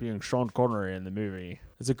being Sean Connery in the movie.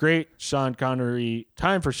 It's a great Sean Connery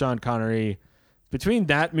time for Sean Connery. Between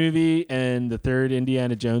that movie and the 3rd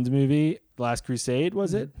Indiana Jones movie, The Last Crusade,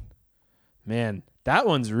 was it? Man, that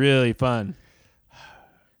one's really fun.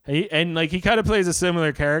 He kind of plays a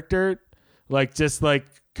similar character, like just like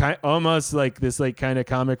almost like this like kind of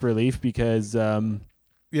comic relief because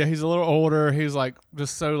yeah, he's a little older. He's like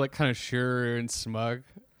just so like kind of sure and smug.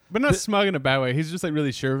 But not smug in a bad way. He's just like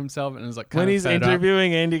really sure of himself and is like kind when of he's fed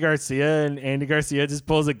interviewing Andy Garcia and Andy Garcia just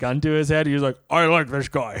pulls a gun to his head. He's like, I like this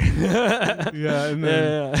guy. Yeah, and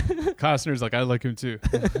then Costner's like, I like him too.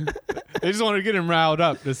 They just wanted to get him riled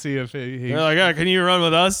up to see if he They're like, yeah, can you run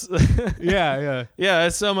with us? yeah. Yeah,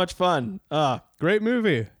 it's so much fun. Great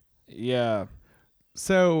movie. Yeah.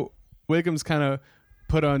 So Wiggum's kind of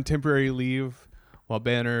put on temporary leave while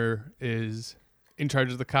Banner is in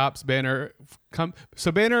charge of the cops. Banner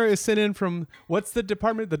is sent in from what's the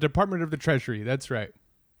department? The Department of the Treasury. That's right.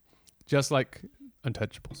 Just like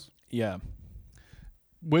Untouchables. Yeah.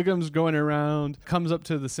 Wiggum's going around, comes up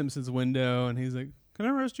to the Simpsons window, and he's like, "Can I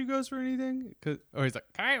arrest you guys for anything?" Or he's like,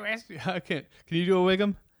 "Can I arrest you?" I can't. Can you do a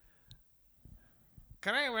Wiggum?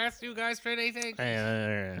 Can I arrest you guys for anything?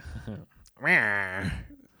 Yeah.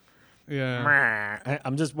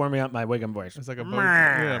 I'm just warming up my Wiggum voice. It's like a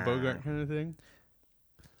Bogart kind of thing.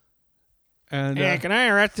 And can I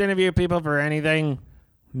arrest any of you people for anything?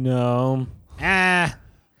 No. I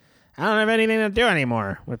don't have anything to do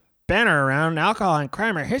anymore. With Banner around, alcohol and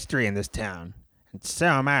crime are history in this town. And so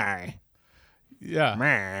am I.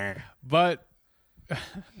 Yeah. But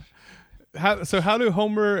how do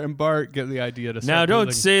Homer and Bart get the idea to start Now,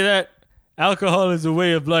 don't say that. Alcohol is a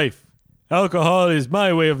way of life. Alcohol is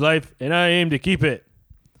my way of life, and I aim to keep it.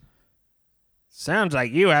 Sounds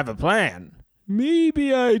like you have a plan.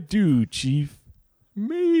 Maybe I do, Chief.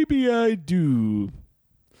 Maybe I do.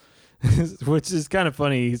 Which is kind of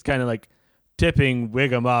funny. He's kind of like tipping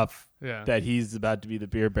Wiggum off that he's about to be the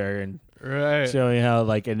beer baron. Right. Showing how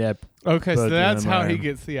like inept. Okay, so that's how he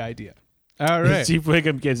gets the idea. All right. Chief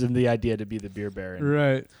Wiggum gives him the idea to be the beer baron.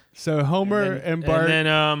 Right. So Homer and Bart, and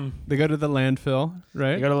then, they go to the landfill,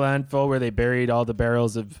 right? They go to the landfill where they buried all the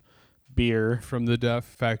barrels of beer from the Duff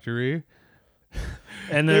factory.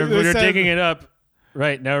 And they're digging it up.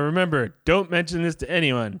 Right. Now remember, don't mention this to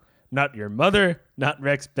anyone. Not your mother, not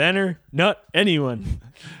Rex Banner, not anyone.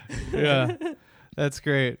 Yeah. That's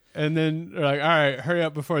great. And then they're like, all right, hurry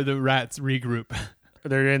up before the rats regroup.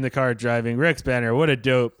 They're in the car driving. Rex Banner, what a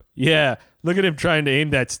dope. Yeah. Look at him trying to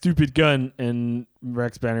aim that stupid gun. And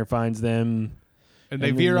Rex Banner finds them. And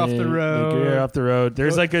they veer off the road. They veer off the road.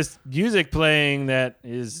 There's like this music playing that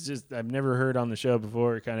is just, I've never heard on the show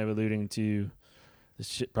before, kind of alluding to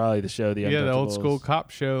probably the show, The Untouchables. Yeah, the old school cop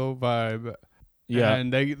show vibe. Yeah.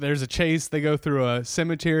 And there's a chase. They go through a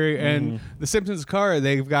cemetery, and the Simpsons car,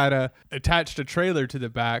 they've got attached a trailer to the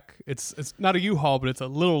back. It's not a U-Haul, but it's a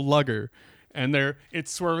little lugger. And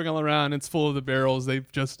it's swerving all around. It's full of the barrels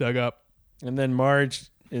they've just dug up. And then Marge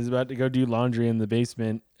is about to go do laundry in the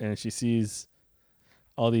basement, and she sees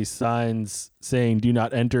all these signs saying "Do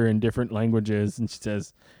not enter" in different languages, and she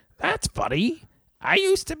says, "That's funny. I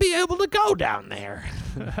used to be able to go down there."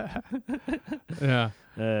 Yeah.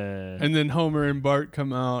 And then Homer and Bart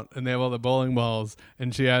come out, and they have all the bowling balls,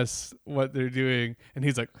 and she asks what they're doing, and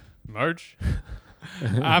he's like, "Marge,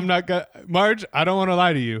 Marge, I don't want to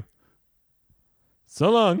lie to you. So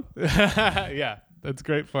long." Yeah, that's a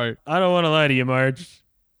great part. I don't want to lie to you, Marge.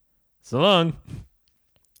 So long.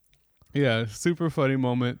 Yeah, super funny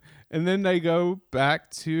moment. And then they go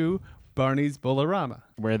back to Barney's Bolorama,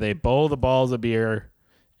 where they bowl the balls of beer,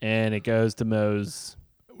 and it goes to Moe's.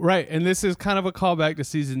 Right, and this is kind of a callback to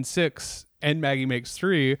season 6 and Maggie Makes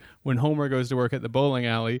 3 when Homer goes to work at the bowling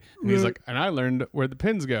alley, and he's like, "And I learned where the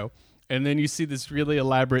pins go." And then you see this really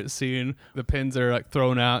elaborate scene. The pins are like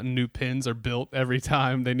thrown out, and new pins are built every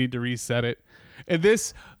time they need to reset it. And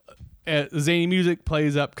this zany music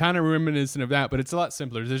plays up, kind of reminiscent of that, but it's a lot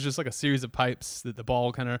simpler. There's just like a series of pipes that the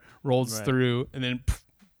ball kind of rolls through, and then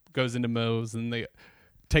goes into Moe's, and they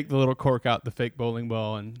take the little cork out, the fake bowling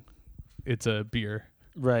ball, and it's a beer.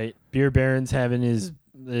 Right. Beer Baron's having his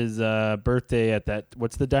birthday at that.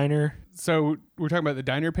 What's the diner? So we're talking about the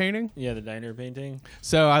diner painting? Yeah, the diner painting.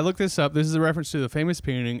 So I looked this up. This is a reference to the famous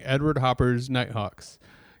painting, Edward Hopper's Nighthawks.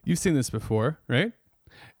 You've seen this before, right?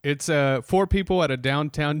 It's 4 people at a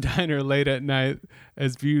downtown diner late at night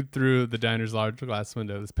as viewed through the diner's large glass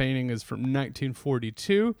window. This painting is from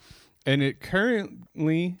 1942, and it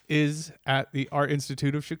currently is at the Art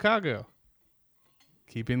Institute of Chicago.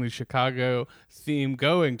 Keeping the Chicago theme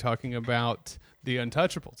going, talking about the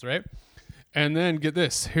Untouchables, right? And then get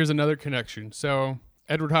this. Here's another connection. So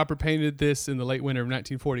Edward Hopper painted this in the late winter of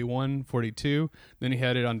 1941-42. Then he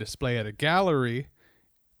had it on display at a gallery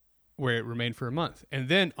where it remained for a month. And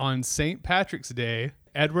then on St. Patrick's Day,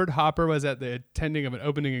 Edward Hopper was at the attending of an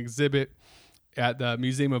opening exhibit at the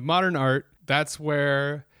Museum of Modern Art. That's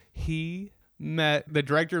where he met the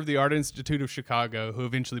director of the Art Institute of Chicago, who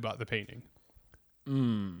eventually bought the painting.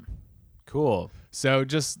 Cool. So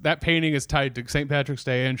just that painting is tied to St. Patrick's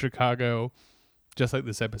Day in Chicago, just like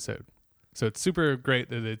this episode. So it's super great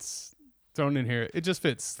that it's thrown in here. It just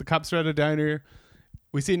fits. The cops are at a diner.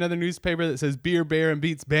 We see another newspaper that says Beer Baron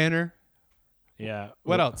beats Banner. Yeah.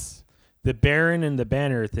 What else? The Baron and the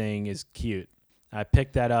Banner thing is cute. I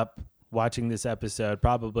picked that up watching this episode.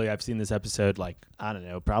 Probably I've seen this episode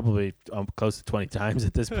probably close to 20 times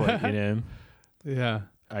at this point, Yeah.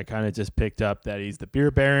 I kind of just picked up that he's the Beer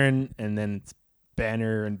Baron, and then it's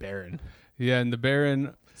Banner and Baron. Yeah, and the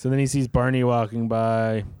Baron... So then he sees Barney walking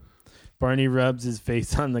by. Barney rubs his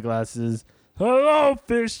face on the glasses. Hello,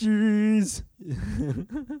 fishies!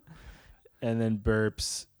 And then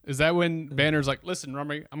burps. Is that when Banner's like, listen,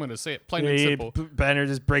 Rummy, I'm going to say it plain and simple. Banner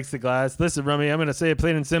just breaks the glass. Listen, Rummy, I'm going to say it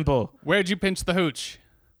plain and simple. Where'd you pinch the hooch?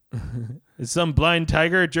 Is some blind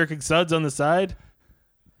tiger jerking suds on the side?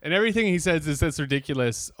 And everything he says is this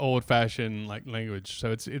ridiculous, old-fashioned language. So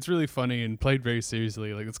it's really funny and played very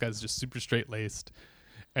seriously. Like, this guy's just super straight-laced.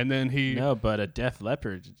 And then he... No, but a deaf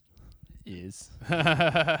leopard is.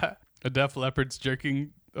 A deaf leopard's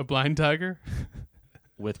jerking a blind tiger?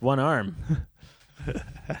 With one arm.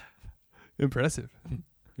 Impressive.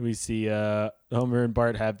 We see Homer and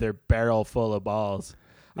Bart have their barrel full of balls.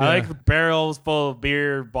 Yeah. I like barrels full of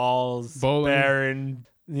beer, balls, Bowling. Baron... beer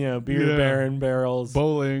Yeah. Baron barrels.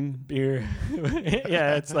 Bowling. Beer.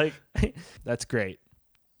 Yeah, it's like, that's great.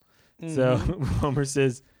 Mm-hmm. So Homer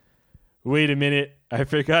says, wait a minute. I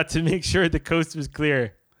forgot to make sure the coast was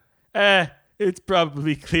clear. It's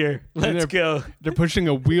probably clear. Let's go. They're pushing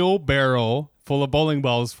a wheelbarrow full of bowling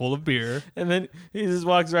balls full of beer. And then he just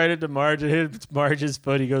walks right into Marge and hits Marge's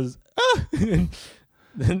foot. He goes, ah! And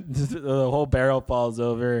then the whole barrel falls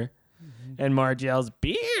over. Mm-hmm. And Marge yells,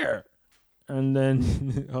 beer. And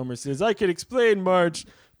then Homer says, I can explain, Marge.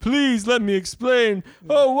 Please let me explain.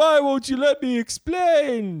 Oh, why won't you let me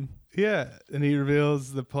explain? Yeah. And he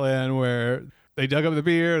reveals the plan where they dug up the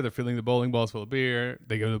beer. They're filling the bowling balls full of beer.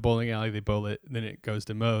 They go to the bowling alley. They bowl it. Then it goes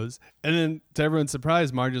to Moe's. And then to everyone's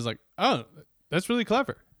surprise, Marge is like, oh, that's really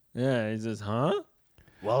clever. Yeah, he says, huh?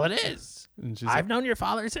 Well, it is. And she's I've known your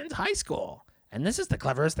father since high school. And this is the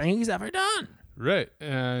cleverest thing he's ever done. right.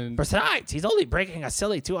 And Besides, he's only breaking a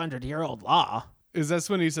silly 200-year-old law. that's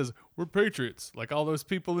when he says, we're patriots, like all those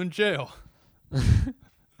people in jail.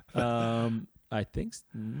 I think so.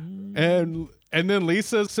 And then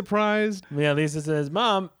Lisa's surprised. Yeah, Lisa says,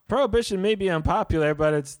 Mom, prohibition may be unpopular,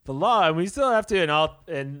 but it's the law, and we still have to.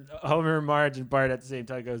 And Homer, Marge, and Bart at the same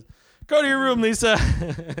time goes, go to your room, Lisa.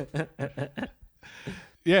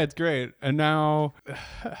 Yeah, it's great. And now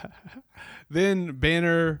then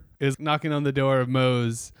Banner is knocking on the door of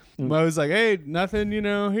Moe's. Moe's like, hey, nothing,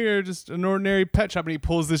 here, just an ordinary pet shop. And he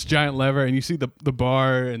pulls this giant lever, and you see the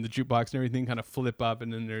bar and the jukebox and everything kind of flip up,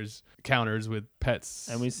 and then there's counters with pets.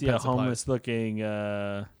 And we see pet a supplies. homeless-looking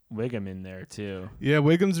Wiggum in there, too. Yeah,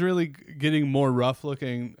 Wiggum's really getting more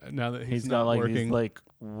rough-looking now that he's got not working. these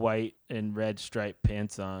white and red striped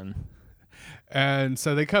pants on. And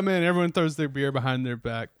so they come in, everyone throws their beer behind their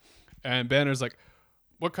back, and Banner's like,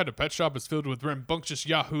 what kind of pet shop is filled with rambunctious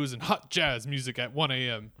yahoos and hot jazz music at 1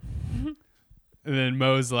 a.m.? And then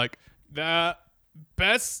Moe's like, the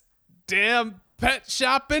best damn pet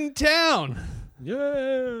shop in town.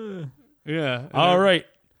 Yeah. Yeah. All right.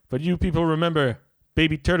 But you people remember,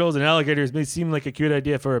 baby turtles and alligators may seem like a cute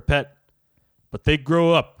idea for a pet, but they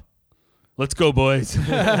grow up. Let's go, boys.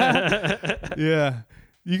 Yeah.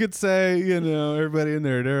 You could say, everybody in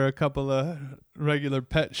there, they're a couple of regular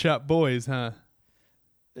pet shop boys, huh?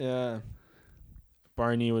 Yeah.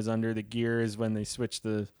 Barney was under the gears when they switched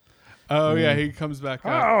the... Oh, yeah, he comes back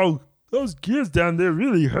up. Oh, those gears down there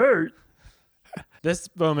really hurt. This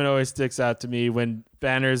moment always sticks out to me when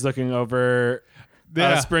Banner's looking over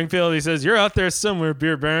Springfield. He says, "You're out there somewhere,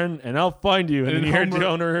 Beer Baron, and I'll find you." And then you hear the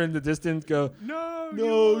owner in the distance go, No,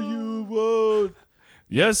 you won't.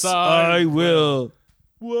 Yes, I will.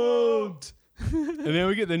 Won't. And then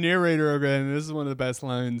we get the narrator again, and this is one of the best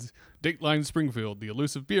lines. Dateline Springfield, the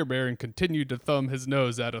elusive beer baron, continued to thumb his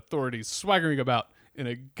nose at authorities, swaggering about in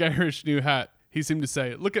a garish new hat. He seemed to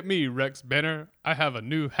say, "Look at me, Rex Banner. I have a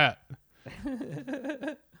new hat."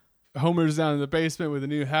 Homer's down in the basement with a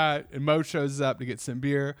new hat, and Mo shows up to get some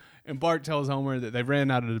beer, and Bart tells Homer that they ran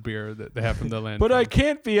out of the beer that they have from the land. But I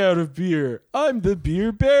can't be out of beer. I'm the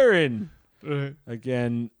beer baron. Right.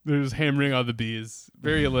 Again, They're just hammering on the B's.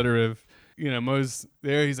 Very alliterative. Mo's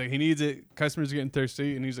there. He's like, he needs it. Customers are getting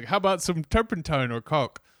thirsty. And he's like, how about some turpentine or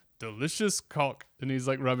caulk? Delicious caulk. And he's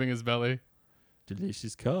like rubbing his belly.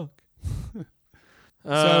 Delicious caulk. So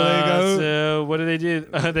they go. So what do? They go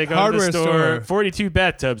to the Hardware store. store. 42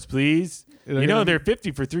 bathtubs, please. They're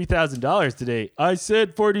 50 for $3,000 today. I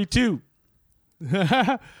said 42.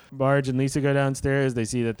 Marge and Lisa go downstairs. They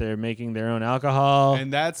see that they're making their own alcohol.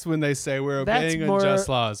 And that's when they say, we're obeying unjust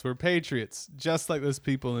laws. We're patriots, just like those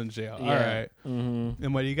people in jail. Yeah. All right. Mm-hmm.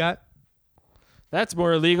 And what do you got? That's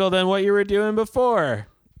more illegal than what you were doing before.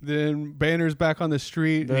 Then Banner's back on the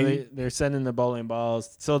street. They're sending the bowling balls,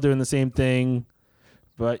 still doing the same thing.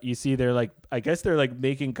 But you see they're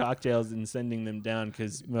making cocktails and sending them down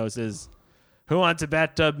because Mo says, "Who wants a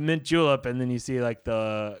bathtub mint julep?" And then you see like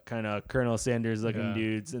the kind of Colonel Sanders looking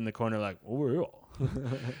dudes in the corner like, "Oh, yeah."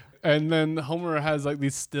 And then Homer has like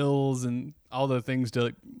these stills and all the things to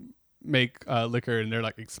like make liquor, and they're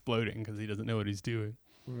like exploding because he doesn't know what he's doing.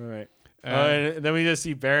 Right. And then we just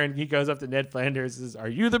see Baron. He goes up to Ned Flanders and says, "Are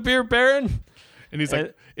you the beer Baron?" And he's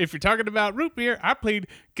like, "If you're talking about root beer, I plead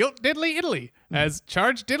guilt diddly Italy as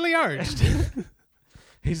charged diddly arged."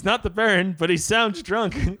 He's not the Baron, but he sounds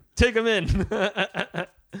drunk. Take him in.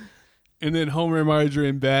 And then Homer and Marge are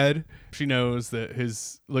in bed. She knows that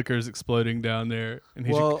his liquor is exploding down there. And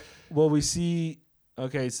we see.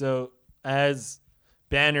 Okay, so as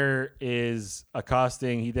Banner is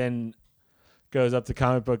accosting, he then goes up to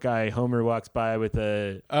comic book guy. Homer walks by with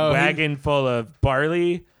a wagon full of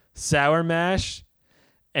barley, sour mash,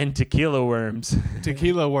 and tequila worms.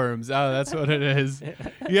 Tequila worms. Oh, that's what it is.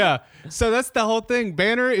 Yeah. So that's the whole thing.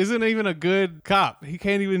 Banner isn't even a good cop. He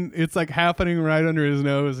can't even, it's like happening right under his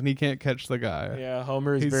nose and he can't catch the guy. Yeah,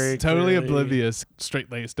 Homer is He's very totally oblivious,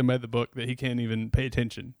 straight-laced and by the book that he can't even pay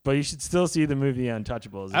attention. But you should still see the movie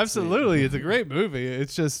Untouchables. Absolutely. It's a great movie.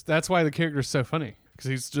 It's just, that's why the character's so funny. Because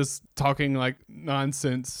he's just talking like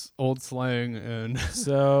nonsense, old slang. And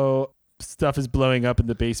so stuff is blowing up in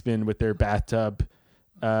the basement with their bathtub.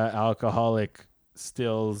 Alcoholic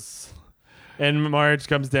stills, and Marge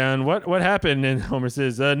comes down. What happened? And Homer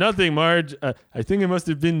says, "Nothing, Marge. I think it must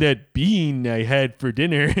have been that bean I had for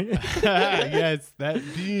dinner." Yes, that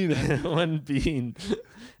bean. One bean.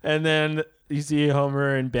 And then you see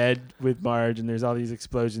Homer in bed with Marge, and there's all these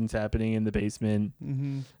explosions happening in the basement.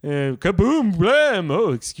 Mm-hmm. Kaboom! Blam!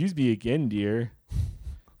 Oh, excuse me again, dear.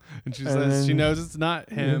 And she says she knows it's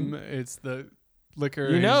not him. It's the liquor.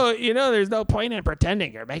 You know, there's no point in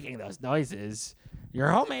pretending you're making those noises. Your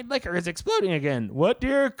homemade liquor is exploding again. What,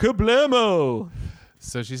 dear? Kablamo!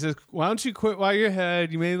 So she says, why don't you quit while you're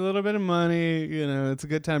ahead? You made a little bit of money. It's a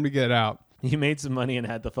good time to get out. You made some money and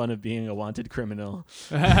had the fun of being a wanted criminal.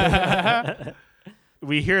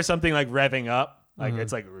 We hear something like revving up. Like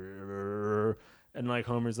it's like, and like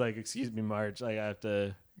Homer's like, excuse me, Marge. Like I have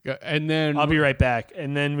to. And then I'll be right back.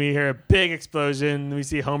 And then we hear a big explosion. We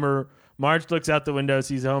see Homer. Marge looks out the window,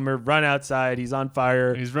 sees Homer run outside. He's on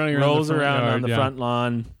fire. He's running around rolls around on the front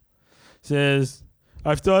lawn. Says,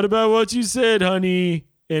 "I've thought about what you said, honey,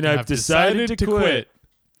 and I've decided to quit."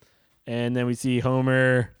 And then we see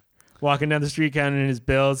Homer walking down the street counting his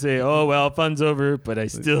bill, say, "Oh, well, fun's over, but I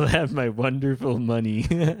still have my wonderful money."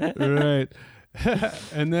 Right.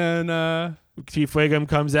 And then Chief Wiggum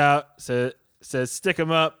comes out, says, "Stick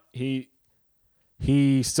him up." He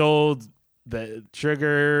sold the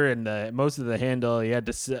trigger and most of the handle. He had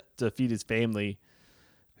to feed his family.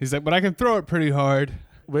 He's like, but I can throw it pretty hard.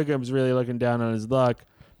 Wiggum's really looking down on his luck.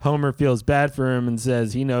 Homer feels bad for him and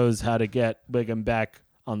says he knows how to get Wiggum back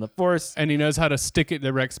on the force. And he knows how to stick it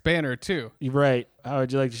to Rex Banner, too. You're right. How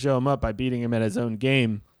would you like to show him up? By beating him at his own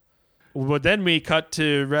game. Well, then we cut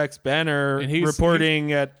to Rex Banner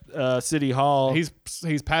reporting at City Hall. He's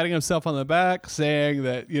patting himself on the back, saying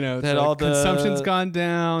that that all the consumption's gone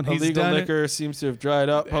down. Illegal liquor seems to have dried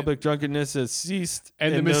up. Public drunkenness has ceased,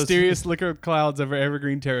 and the mysterious liquor clouds over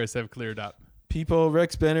Evergreen Terrace have cleared up.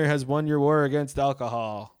 Rex Banner has won your war against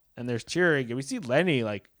alcohol, and there's cheering. And we see Lenny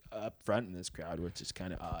up front in this crowd, which is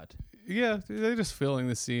kind of odd. Yeah, they're just filling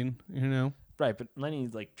the scene, Right, but Lenny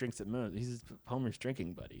like drinks at most. He's Homer's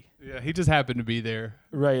drinking buddy. Yeah, he just happened to be there.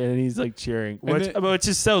 Right, and he's like cheering, which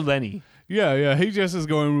is so Lenny. Yeah. He just is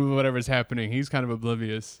going with whatever's happening. He's kind of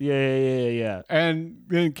oblivious. Yeah. And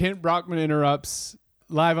then Kent Brockman interrupts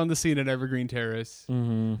live on the scene at Evergreen Terrace.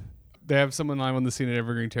 Mm-hmm. They have someone live on the scene at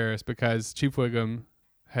Evergreen Terrace because Chief Wiggum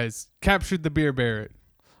has captured the beer baron.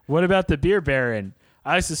 What about the beer baron?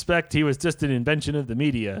 I suspect he was just an invention of the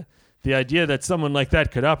media. The idea that someone like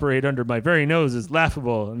that could operate under my very nose is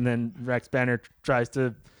laughable. And then Rex Banner tries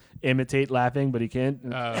to imitate laughing, but he can't.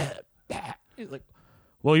 He's like,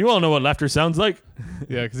 well, you all know what laughter sounds like.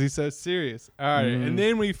 Yeah, because he's so serious. All right. And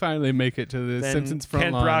then we finally make it to the Simpsons front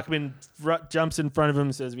Kent line. Brockman jumps in front of him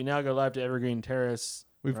and says, we now go live to Evergreen Terrace.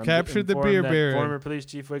 We've captured the beer baron. Former police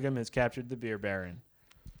chief Wiggum has captured the beer baron.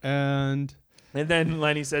 And then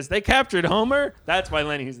Lenny says, they captured Homer? That's why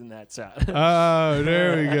Lenny's in that shot. Oh,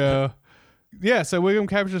 there we go. Yeah, so Wiggum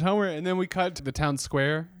captures Homer, and then we cut to the town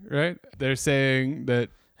square, right? They're saying that...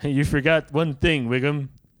 Hey, you forgot one thing, Wiggum.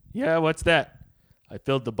 Yeah, what's that? I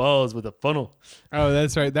filled the balls with a funnel. Oh,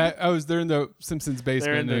 that's right. They're in the Simpsons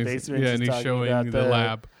basement. They're in the basement. Yeah, and he's showing the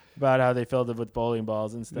lab. About how they filled it with bowling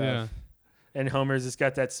balls and stuff. Yeah. And Homer's just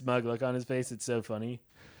got that smug look on his face. It's so funny.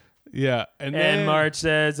 Yeah. And then Marge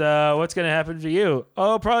says, what's going to happen for you?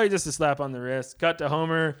 Oh, probably just a slap on the wrist. Cut to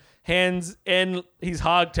Homer, hands, and he's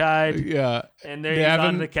hogtied. Yeah. And there he's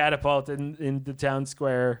on the catapult in the town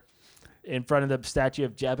square in front of the statue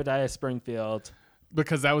of Jebediah Springfield.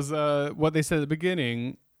 Because that was what they said at the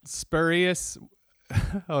beginning. Spurious.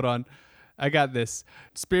 Hold on. I got this.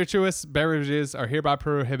 Spirituous beverages are hereby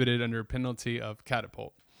prohibited under penalty of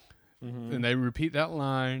catapult. Mm-hmm. And they repeat that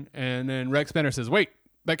line. And then Rex Banner says, wait.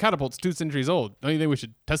 That catapult's 2 centuries old. Don't you think we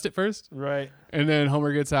should test it first? Right. And then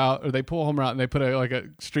Homer gets out, or they pull Homer out, and they put a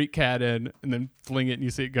street cat in, and then fling it, and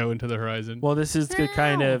you see it go into the horizon. Well, this is to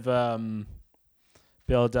kind of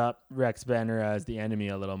build up Rex Banner as the enemy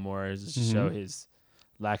a little more, is to show his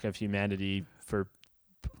lack of humanity for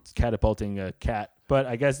catapulting a cat. But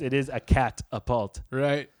I guess it is a catapult.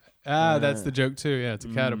 Right. That's the joke, too. Yeah, it's a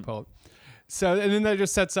catapult. So, and then that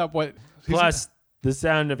just sets up what... Plus, the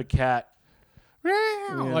sound of a cat.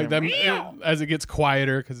 Like that as it gets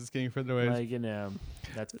quieter because it's getting further away. Like,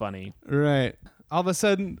 that's funny. Right. All of a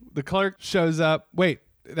sudden, the clerk shows up. Wait,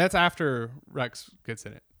 that's after Rex gets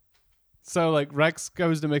in it. So, like, Rex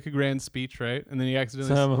goes to make a grand speech, right? And then he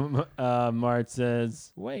accidentally... So, Marge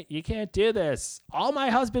says, wait, you can't do this. All my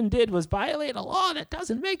husband did was violate a law that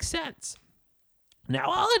doesn't make sense. Now,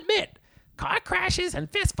 I'll admit, car crashes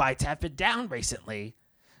and fistfights have been down recently.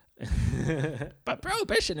 But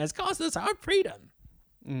prohibition has cost us our freedom.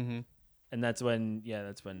 Mm-hmm. And that's when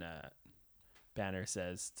Banner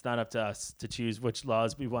says, it's not up to us to choose which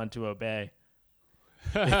laws we want to obey.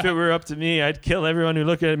 If it were up to me, I'd kill everyone who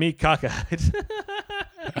looked at me cockeyed.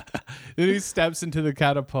 Then he steps into the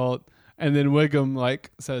catapult, and then Wiggum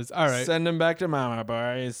says, all right. Send him back to mama,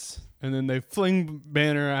 boys. And then they fling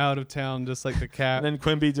Banner out of town just like the cat. And then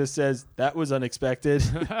Quimby just says, that was unexpected.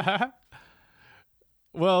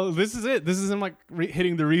 Well, this is it. This is him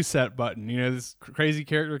hitting the reset button. You know, this crazy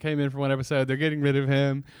character came in for one episode. They're getting rid of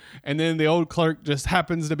him. And then the old clerk just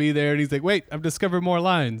happens to be there. And he's like, wait, I've discovered more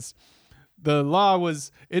lines. The law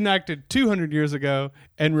was enacted 200 years ago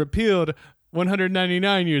and repealed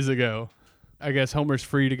 199 years ago. I guess Homer's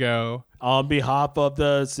free to go. On behalf of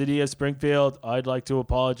the city of Springfield, I'd like to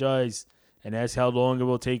apologize and ask how long it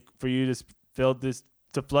will take for you to flood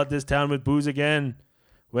this town with booze again.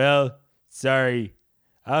 Well, sorry.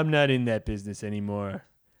 I'm not in that business anymore.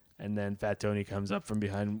 And then Fat Tony comes up from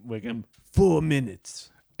behind Wiggum. 4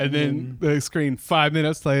 minutes. And then the screen, 5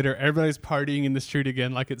 minutes later, everybody's partying in the street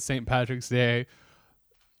again like it's St. Patrick's Day.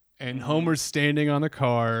 And Homer's standing on the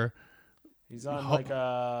car. He's on like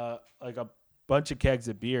a bunch of kegs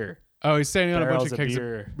of beer. Oh, he's standing on a bunch of kegs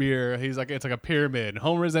of beer. He's it's like a pyramid.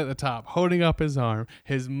 Homer's at the top, holding up his arm.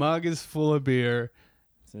 His mug is full of beer.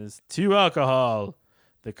 It says, to alcohol,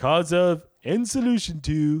 the cause of and solution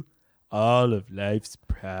to all of life's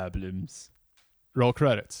problems. Roll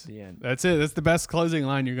credits. The end. That's it. That's the best closing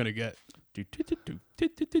line you're going to get.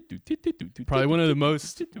 Probably one of the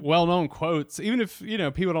most well-known quotes. Even if,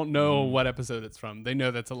 people don't know what episode it's from, they know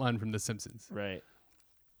that's a line from The Simpsons. Right.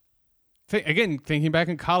 Again, thinking back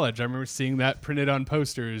in college, I remember seeing that printed on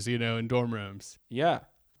posters, in dorm rooms. Yeah.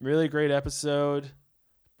 Really great episode.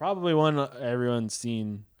 Probably one everyone's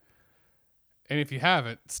seen. And if you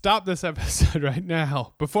haven't, stop this episode right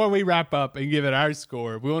now before we wrap up and give it our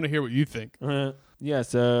score. We want to hear what you think. Yeah,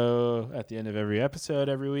 so at the end of every episode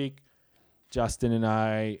every week, Justin and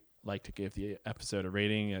I like to give the episode a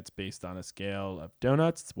rating. It's based on a scale of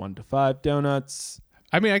donuts. It's 1 to 5 donuts.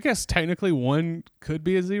 I mean, I guess technically 1 could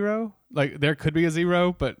be a 0. Like there could be a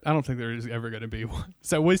 0, but I don't think there is ever going to be 1.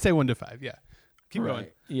 So we say 1 to 5. Yeah. Keep going.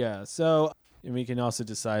 Yeah. So and we can also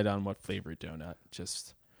decide on what flavor donut,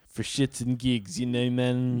 just for shits and gigs, you know,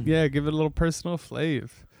 man. Yeah, give it a little personal flavor.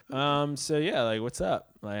 So yeah, like what's up?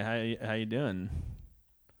 Like how you doing?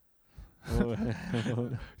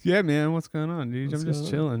 Yeah, man, what's going on, dude? I'm just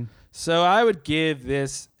chilling. So I would give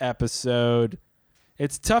this episode,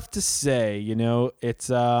 it's tough to say, you know, it's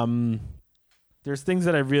there's things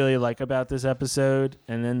that I really like about this episode,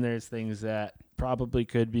 and then there's things that probably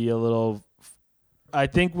could be a little, I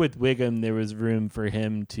think with Wiggum there was room for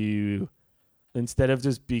him to, instead of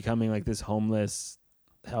just becoming like this homeless,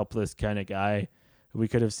 helpless kind of guy, we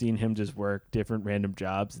could have seen him just work different random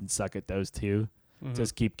jobs and suck at those too. Mm-hmm.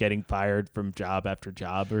 Just keep getting fired from job after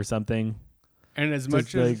job or something. And as just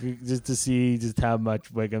much as like, just to see just how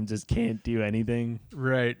much Wiggum just can't do anything.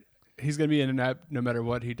 Right. He's going to be inept no matter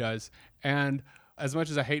what he does. And as much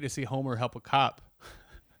as I hate to see Homer help a cop,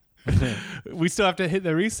 we still have to hit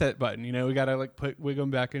the reset button. You know, we got to like put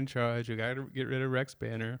Wiggum back in charge. We got to get rid of Rex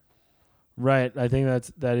Banner. Right. I think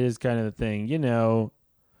that is kind of the thing. You know,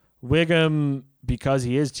 Wiggum, because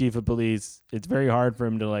he is chief of police, it's very hard for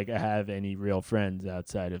him to like have any real friends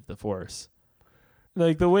outside of the force.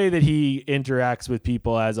 Like the way that he interacts with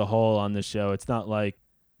people as a whole on the show, it's not like,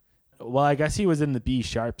 well, I guess he was in the B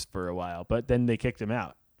Sharps for a while, but then they kicked him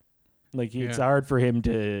out. Like it's hard for him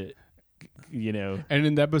to, you know. And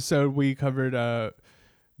in the episode we covered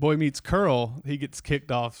Boy Meets Curl, he gets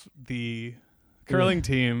kicked off the curling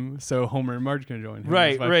team, so Homer and Marge can join him.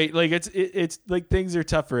 Right. Like it's like things are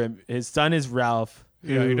tough for him. His son is Ralph.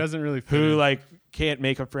 He doesn't really fit who in. like can't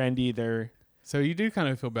make a friend either. So you do kind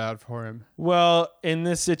of feel bad for him. Well, in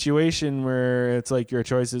this situation where it's like your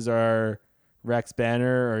choices are Rex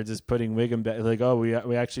Banner or just putting Wiggum back, like, oh,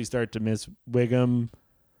 we actually start to miss Wiggum,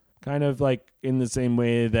 kind of like in the same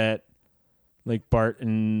way that like Bart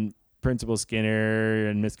and Principal Skinner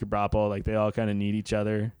and Miss Krabappel, like they all kind of need each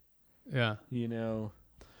other. Yeah. You know.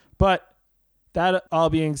 But that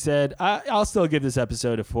all being said, I'll still give this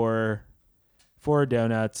episode a 4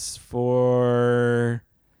 donuts, 4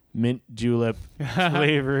 mint julep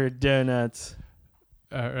flavored donuts.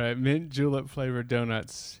 All right, mint julep flavored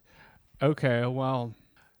donuts. Okay, well,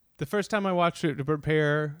 the first time I watched it to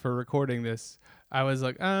prepare for recording this, I was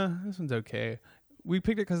like, this one's okay. We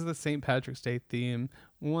picked it because of the St. Patrick's Day theme.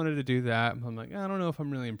 We wanted to do that. I'm like, I don't know if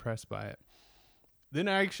I'm really impressed by it. Then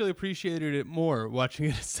I actually appreciated it more watching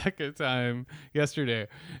it a second time yesterday.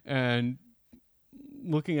 And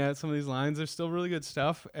looking at some of these lines, there's still really good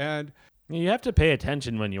stuff. And you have to pay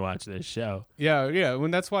attention when you watch this show. Yeah.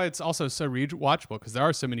 And that's why it's also so watchable, because there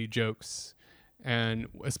are so many jokes. And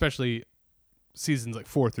especially seasons like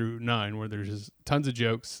 4 through 9, where there's just tons of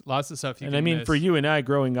jokes, lots of stuff you can miss. For you and I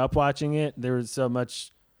growing up watching it, there was so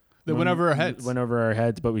much that went over our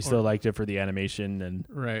heads. But we still liked it for the animation, and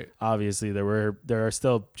right. Obviously there are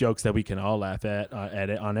still jokes that we can all laugh at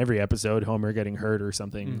it on every episode. Homer getting hurt or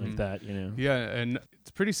something like that, you know. Yeah, and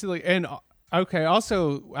it's pretty silly. And okay,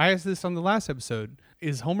 also I asked this on the last episode: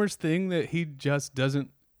 is Homer's thing that he just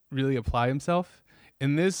doesn't really apply himself?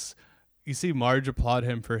 In this, you see Marge applaud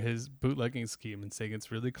him for his bootlegging scheme and saying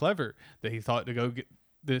it's really clever that he thought to go get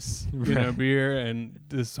this beer and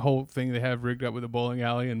this whole thing they have rigged up with a bowling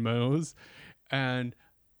alley and Moe's. And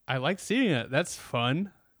I like seeing it. That's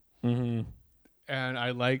fun. Mm-hmm. And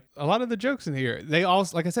I like a lot of the jokes in here. They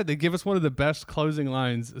also, like I said, they give us one of the best closing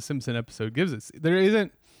lines a Simpson episode gives us. There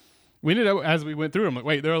isn't, we ended up, as we went through them, like,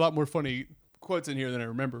 wait, there are a lot more funny quotes in here than I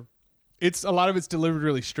remember. A lot of it's delivered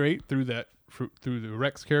really straight through the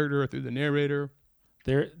Rex character or through the narrator.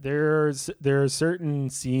 There are certain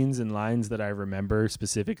scenes and lines that I remember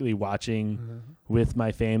specifically watching with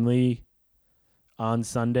my family on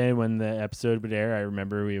Sunday when the episode would air. I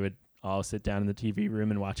remember we would all sit down in the TV room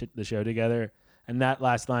and watch the show together. And that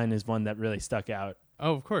last line is one that really stuck out.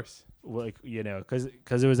 Oh, of course. Like, you know, because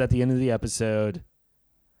it was at the end of the episode,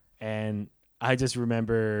 and I just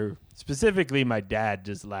remember specifically my dad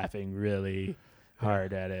just laughing really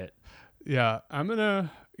hard at it. Yeah,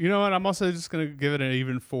 you know what? I'm also just going to give it an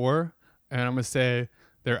even 4, and I'm going to say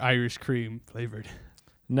they're Irish cream flavored.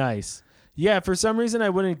 Nice. Yeah, for some reason I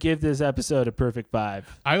wouldn't give this episode a perfect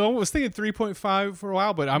 5. I was thinking 3.5 for a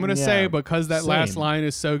while, but I'm going to say because that last line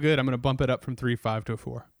is so good, I'm going to bump it up from 3.5 to a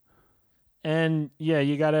 4. And yeah,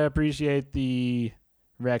 you got to appreciate the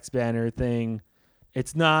Rex Banner thing.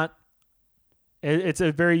 It's a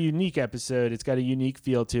very unique episode. It's got a unique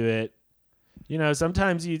feel to it. You know,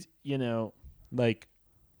 sometimes you know, like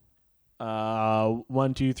 1,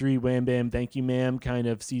 2, 3, wham bam, thank you ma'am kind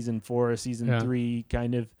of season 4, season 3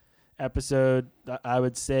 kind of episode I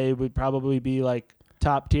would say would probably be like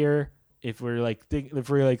top tier if we're like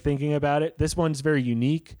thinking about it. This one's very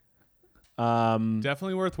unique.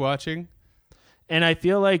 Definitely worth watching. And I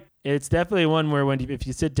feel like it's definitely one where if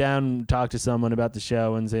you sit down and talk to someone about the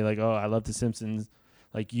show and say like, "Oh, I love The Simpsons,"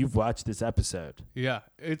 like you've watched this episode. Yeah,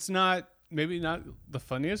 it's maybe not the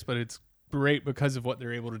funniest, but it's great because of what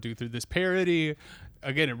they're able to do through this parody.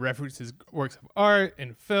 Again, it references works of art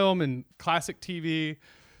and film and classic TV.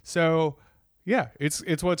 So, yeah,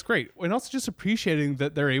 it's what's great. And also just appreciating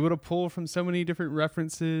that they're able to pull from so many different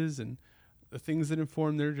references, and the things that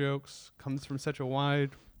inform their jokes comes from such a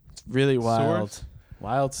wide. It's really wild. Source.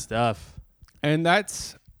 Wild stuff. And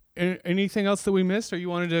that's anything else that we missed or you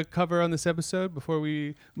wanted to cover on this episode before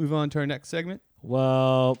we move on to our next segment?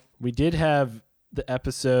 Well, we did have the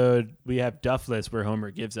episode, we have Duffless where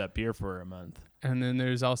Homer gives up beer for a month. And then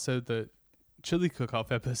there's also the chili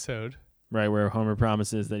cook-off episode. Right, where Homer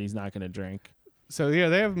promises that he's not going to drink. So, yeah,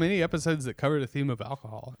 they have many episodes that cover the theme of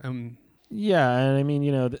alcohol. Yeah, and I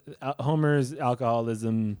mean, Homer's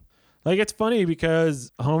alcoholism. Like, it's funny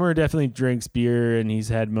because Homer definitely drinks beer and he's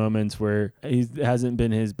had moments where he hasn't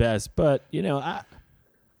been his best. But, he's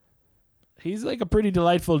like a pretty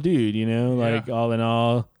delightful dude, like all in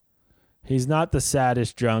all. He's not the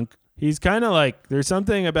saddest drunk. He's kind of like, there's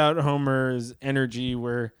something about Homer's energy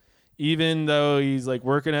where even though he's like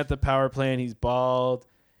working at the power plant, he's bald,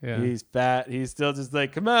 he's fat, he's still just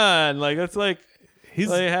like, come on, like, let's like,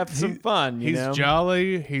 have some fun. He's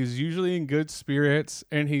jolly. He's usually in good spirits,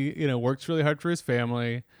 and he, works really hard for his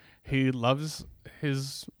family. He loves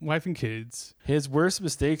his wife and kids. His worst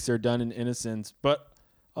mistakes are done in innocence, but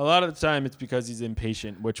a lot of the time it's because he's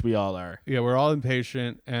impatient, which we all are. Yeah, we're all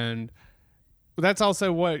impatient, and that's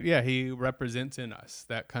also what, he represents in us.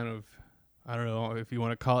 That kind of, I don't know if you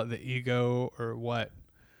want to call it the ego or what.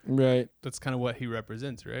 Right. That's kind of what he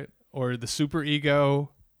represents, right? Or the super ego.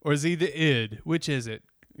 Or is he the id? Which is it?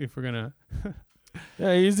 If we're going to...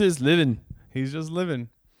 Yeah, he's just living. He's just living.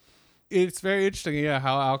 It's very interesting,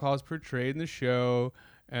 how alcohol is portrayed in the show.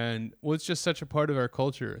 And it's just such a part of our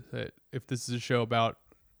culture that if this is a show about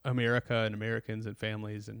America and Americans and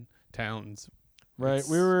families and towns... Right.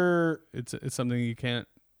 It's something you can't...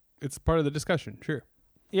 It's part of the discussion, sure.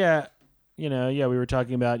 Yeah. We were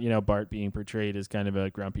talking about, Bart being portrayed as kind of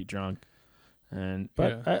a grumpy drunk. And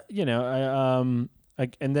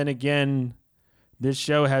and then again, this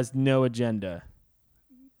show has no agenda.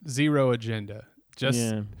 Zero agenda.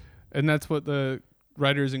 And that's what the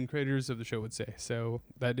writers and creators of the show would say. So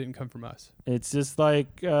that didn't come from us. It's just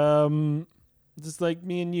like me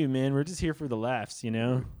and you, man. We're just here for the laughs,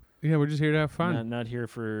 Yeah, we're just here to have fun. Not here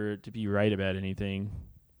to be right about anything.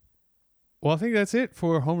 Well, I think that's it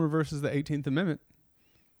for Homer versus the 18th Amendment.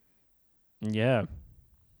 Yeah.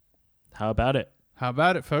 How about it? How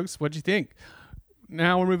about it, folks? What'd you think?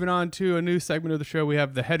 Now we're moving on to a new segment of the show. We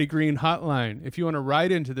have the Hetty Green Hotline. If you want to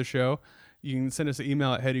write into the show, you can send us an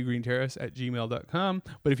email at hettygreentaurus@gmail.com.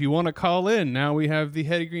 But if you want to call in, now we have the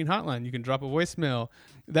Hetty Green Hotline. You can drop a voicemail.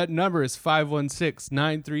 That number is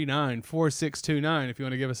 516-939-4629. If you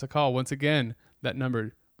want to give us a call, once again, that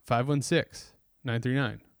number,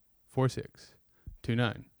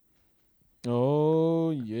 516-939-4629. Oh,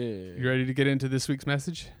 yeah. You ready to get into this week's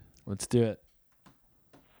message? Let's do it.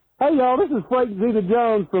 Hey, y'all, this is Frank Zeta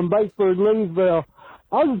Jones from Batesburg, Leesville.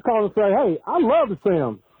 I was just calling to say, hey, I love The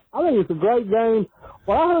Sims. I think it's a great game.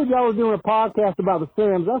 When I heard y'all were doing a podcast about The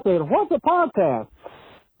Sims, I said, what's a podcast?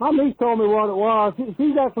 My niece told me what it was.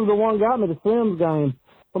 She's actually the one got me the Sims game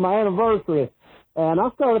for my anniversary. And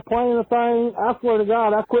I started playing the thing. I swear to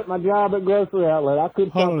God, I quit my job at Grocery Outlet. I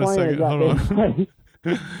couldn't stop playing it. Hold on.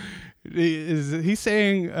 Is he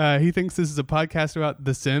saying he thinks this is a podcast about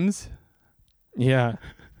The Sims? Yeah.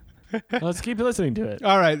 Let's keep listening to it.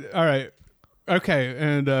 All right. Okay,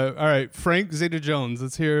 and all right, Frank Zeta Jones.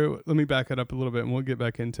 Let me back it up a little bit, and we'll get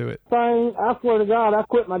back into it. I swear to God, I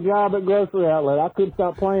quit my job at Grocery Outlet. I couldn't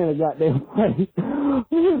stop playing the goddamn thing.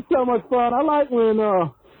 It was so much fun. I like when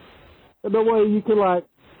the way you can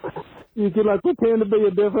pretend to be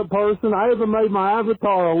a different person. I even made my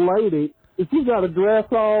avatar a lady. If she got a dress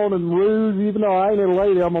on and rouge, even though I ain't a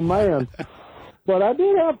lady, I'm a man. But I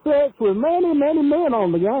did have sex with many, many men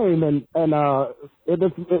on the game, and it's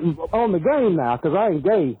on the game now because I ain't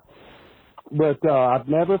gay. But I've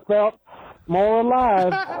never felt more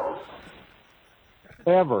alive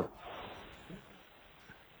ever.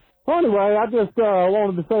 So anyway, I just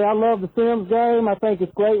wanted to say I love the Sims game. I think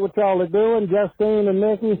it's great what y'all are doing, Justine and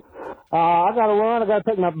Nikki. I got to run. I got to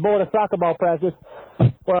take my boy to soccer ball practice.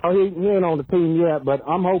 Well, he ain't on the team yet, but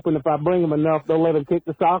I'm hoping if I bring him enough, they'll let him kick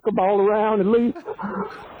the soccer ball around at least.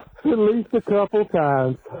 at least a couple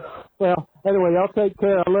times. Well, anyway, y'all take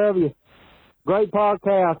care. I love you. Great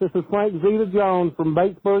podcast. This is Frank Zeta-Jones from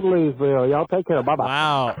Batesburg, Leesville. Y'all take care. Bye-bye.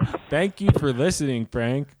 Wow. Thank you for listening,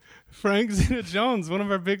 Frank. Frank Zeta-Jones, one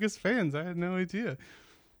of our biggest fans. I had no idea.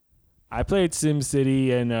 I played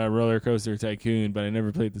SimCity and Roller Coaster Tycoon, but I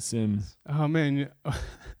never played The Sims. Oh, man.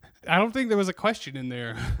 I don't think there was a question in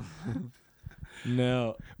there.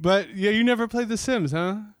 No. But, yeah, you never played The Sims,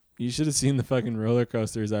 huh? You should have seen the fucking roller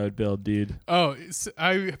coasters I would build, dude. Oh,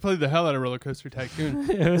 I played the hell out of Roller Coaster Tycoon.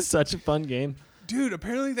 It was such a fun game. Dude,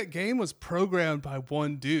 apparently that game was programmed by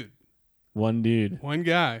one dude. One dude. One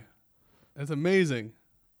guy. That's amazing.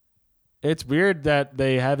 It's weird that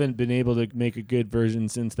they haven't been able to make a good version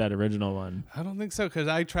since that original one. I don't think so, because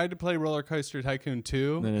I tried to play Roller Coaster Tycoon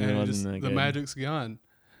 2, Then it and wasn't just, that the good. magic's gone.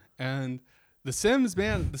 And The Sims,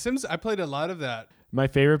 man, I played a lot of that. My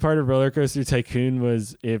favorite part of Roller Coaster Tycoon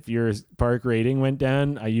was if your park rating went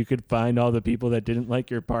down, you could find all the people that didn't like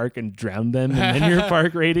your park and drown them, and then your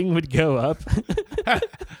park rating would go up.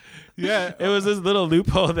 Yeah. It was this little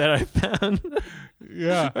loophole that I found.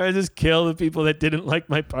 Yeah. I just kill the people that didn't like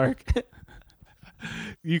my park.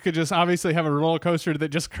 You could just obviously have a roller coaster that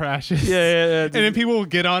just crashes. Yeah. And then people will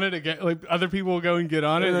get on it again. Like other people will go and get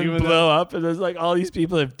on it. And then even blow up, and there's like all these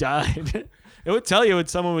people have died. It would tell you when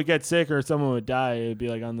someone would get sick or someone would die. It'd be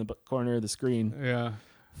like on the corner of the screen. Yeah.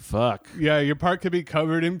 Fuck. Yeah, your park could be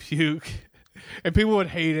covered in puke. And people would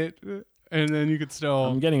hate it. And then you could still...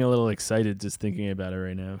 I'm getting a little excited just thinking about it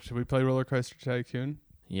right now. Should we play Roller Coaster Tycoon?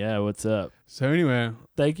 Yeah, what's up? So anyway...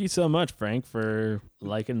 Thank you so much, Frank, for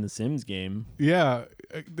liking the Sims game. Yeah.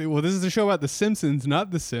 Well, this is a show about The Simpsons,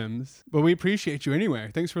 not The Sims. But we appreciate you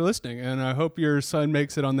anyway. Thanks for listening. And I hope your son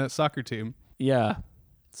makes it on that soccer team. Yeah.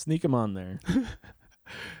 Sneak him on there.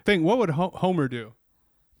 Think, what would Homer do?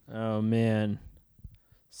 Oh, man.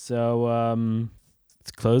 So,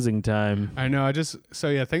 it's closing time. I know. So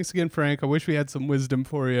yeah, thanks again, Frank. I wish we had some wisdom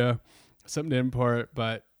for you, something to impart,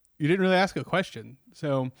 but you didn't really ask a question.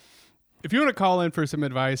 So if you want to call in for some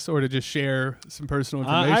advice or to just share some personal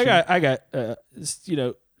information. I got,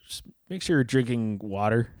 just make sure you're drinking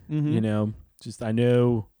water, I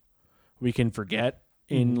know we can forget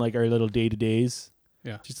in like our little day-to-days.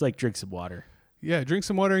 Yeah. Just drink some water. Yeah, drink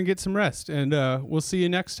some water and get some rest. And we'll see you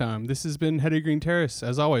next time. This has been Hetty Green Terrace.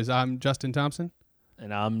 As always, I'm Justin Thompson.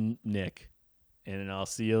 And I'm Nick. And I'll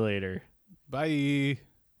see you later. Bye.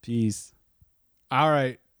 Peace. All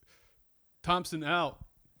right. Thompson out.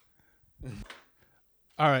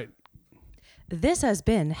 All right. This has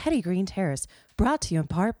been Hetty Green Terrace, brought to you in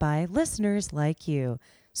part by listeners like you,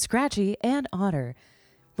 Scratchy and Otter,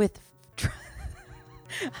 with...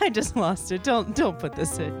 I just lost it. Don't put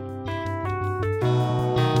this in.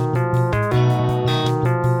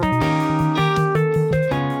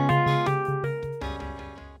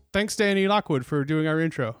 Thanks to Annie Lockwood for doing our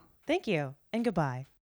intro. Thank you, and goodbye.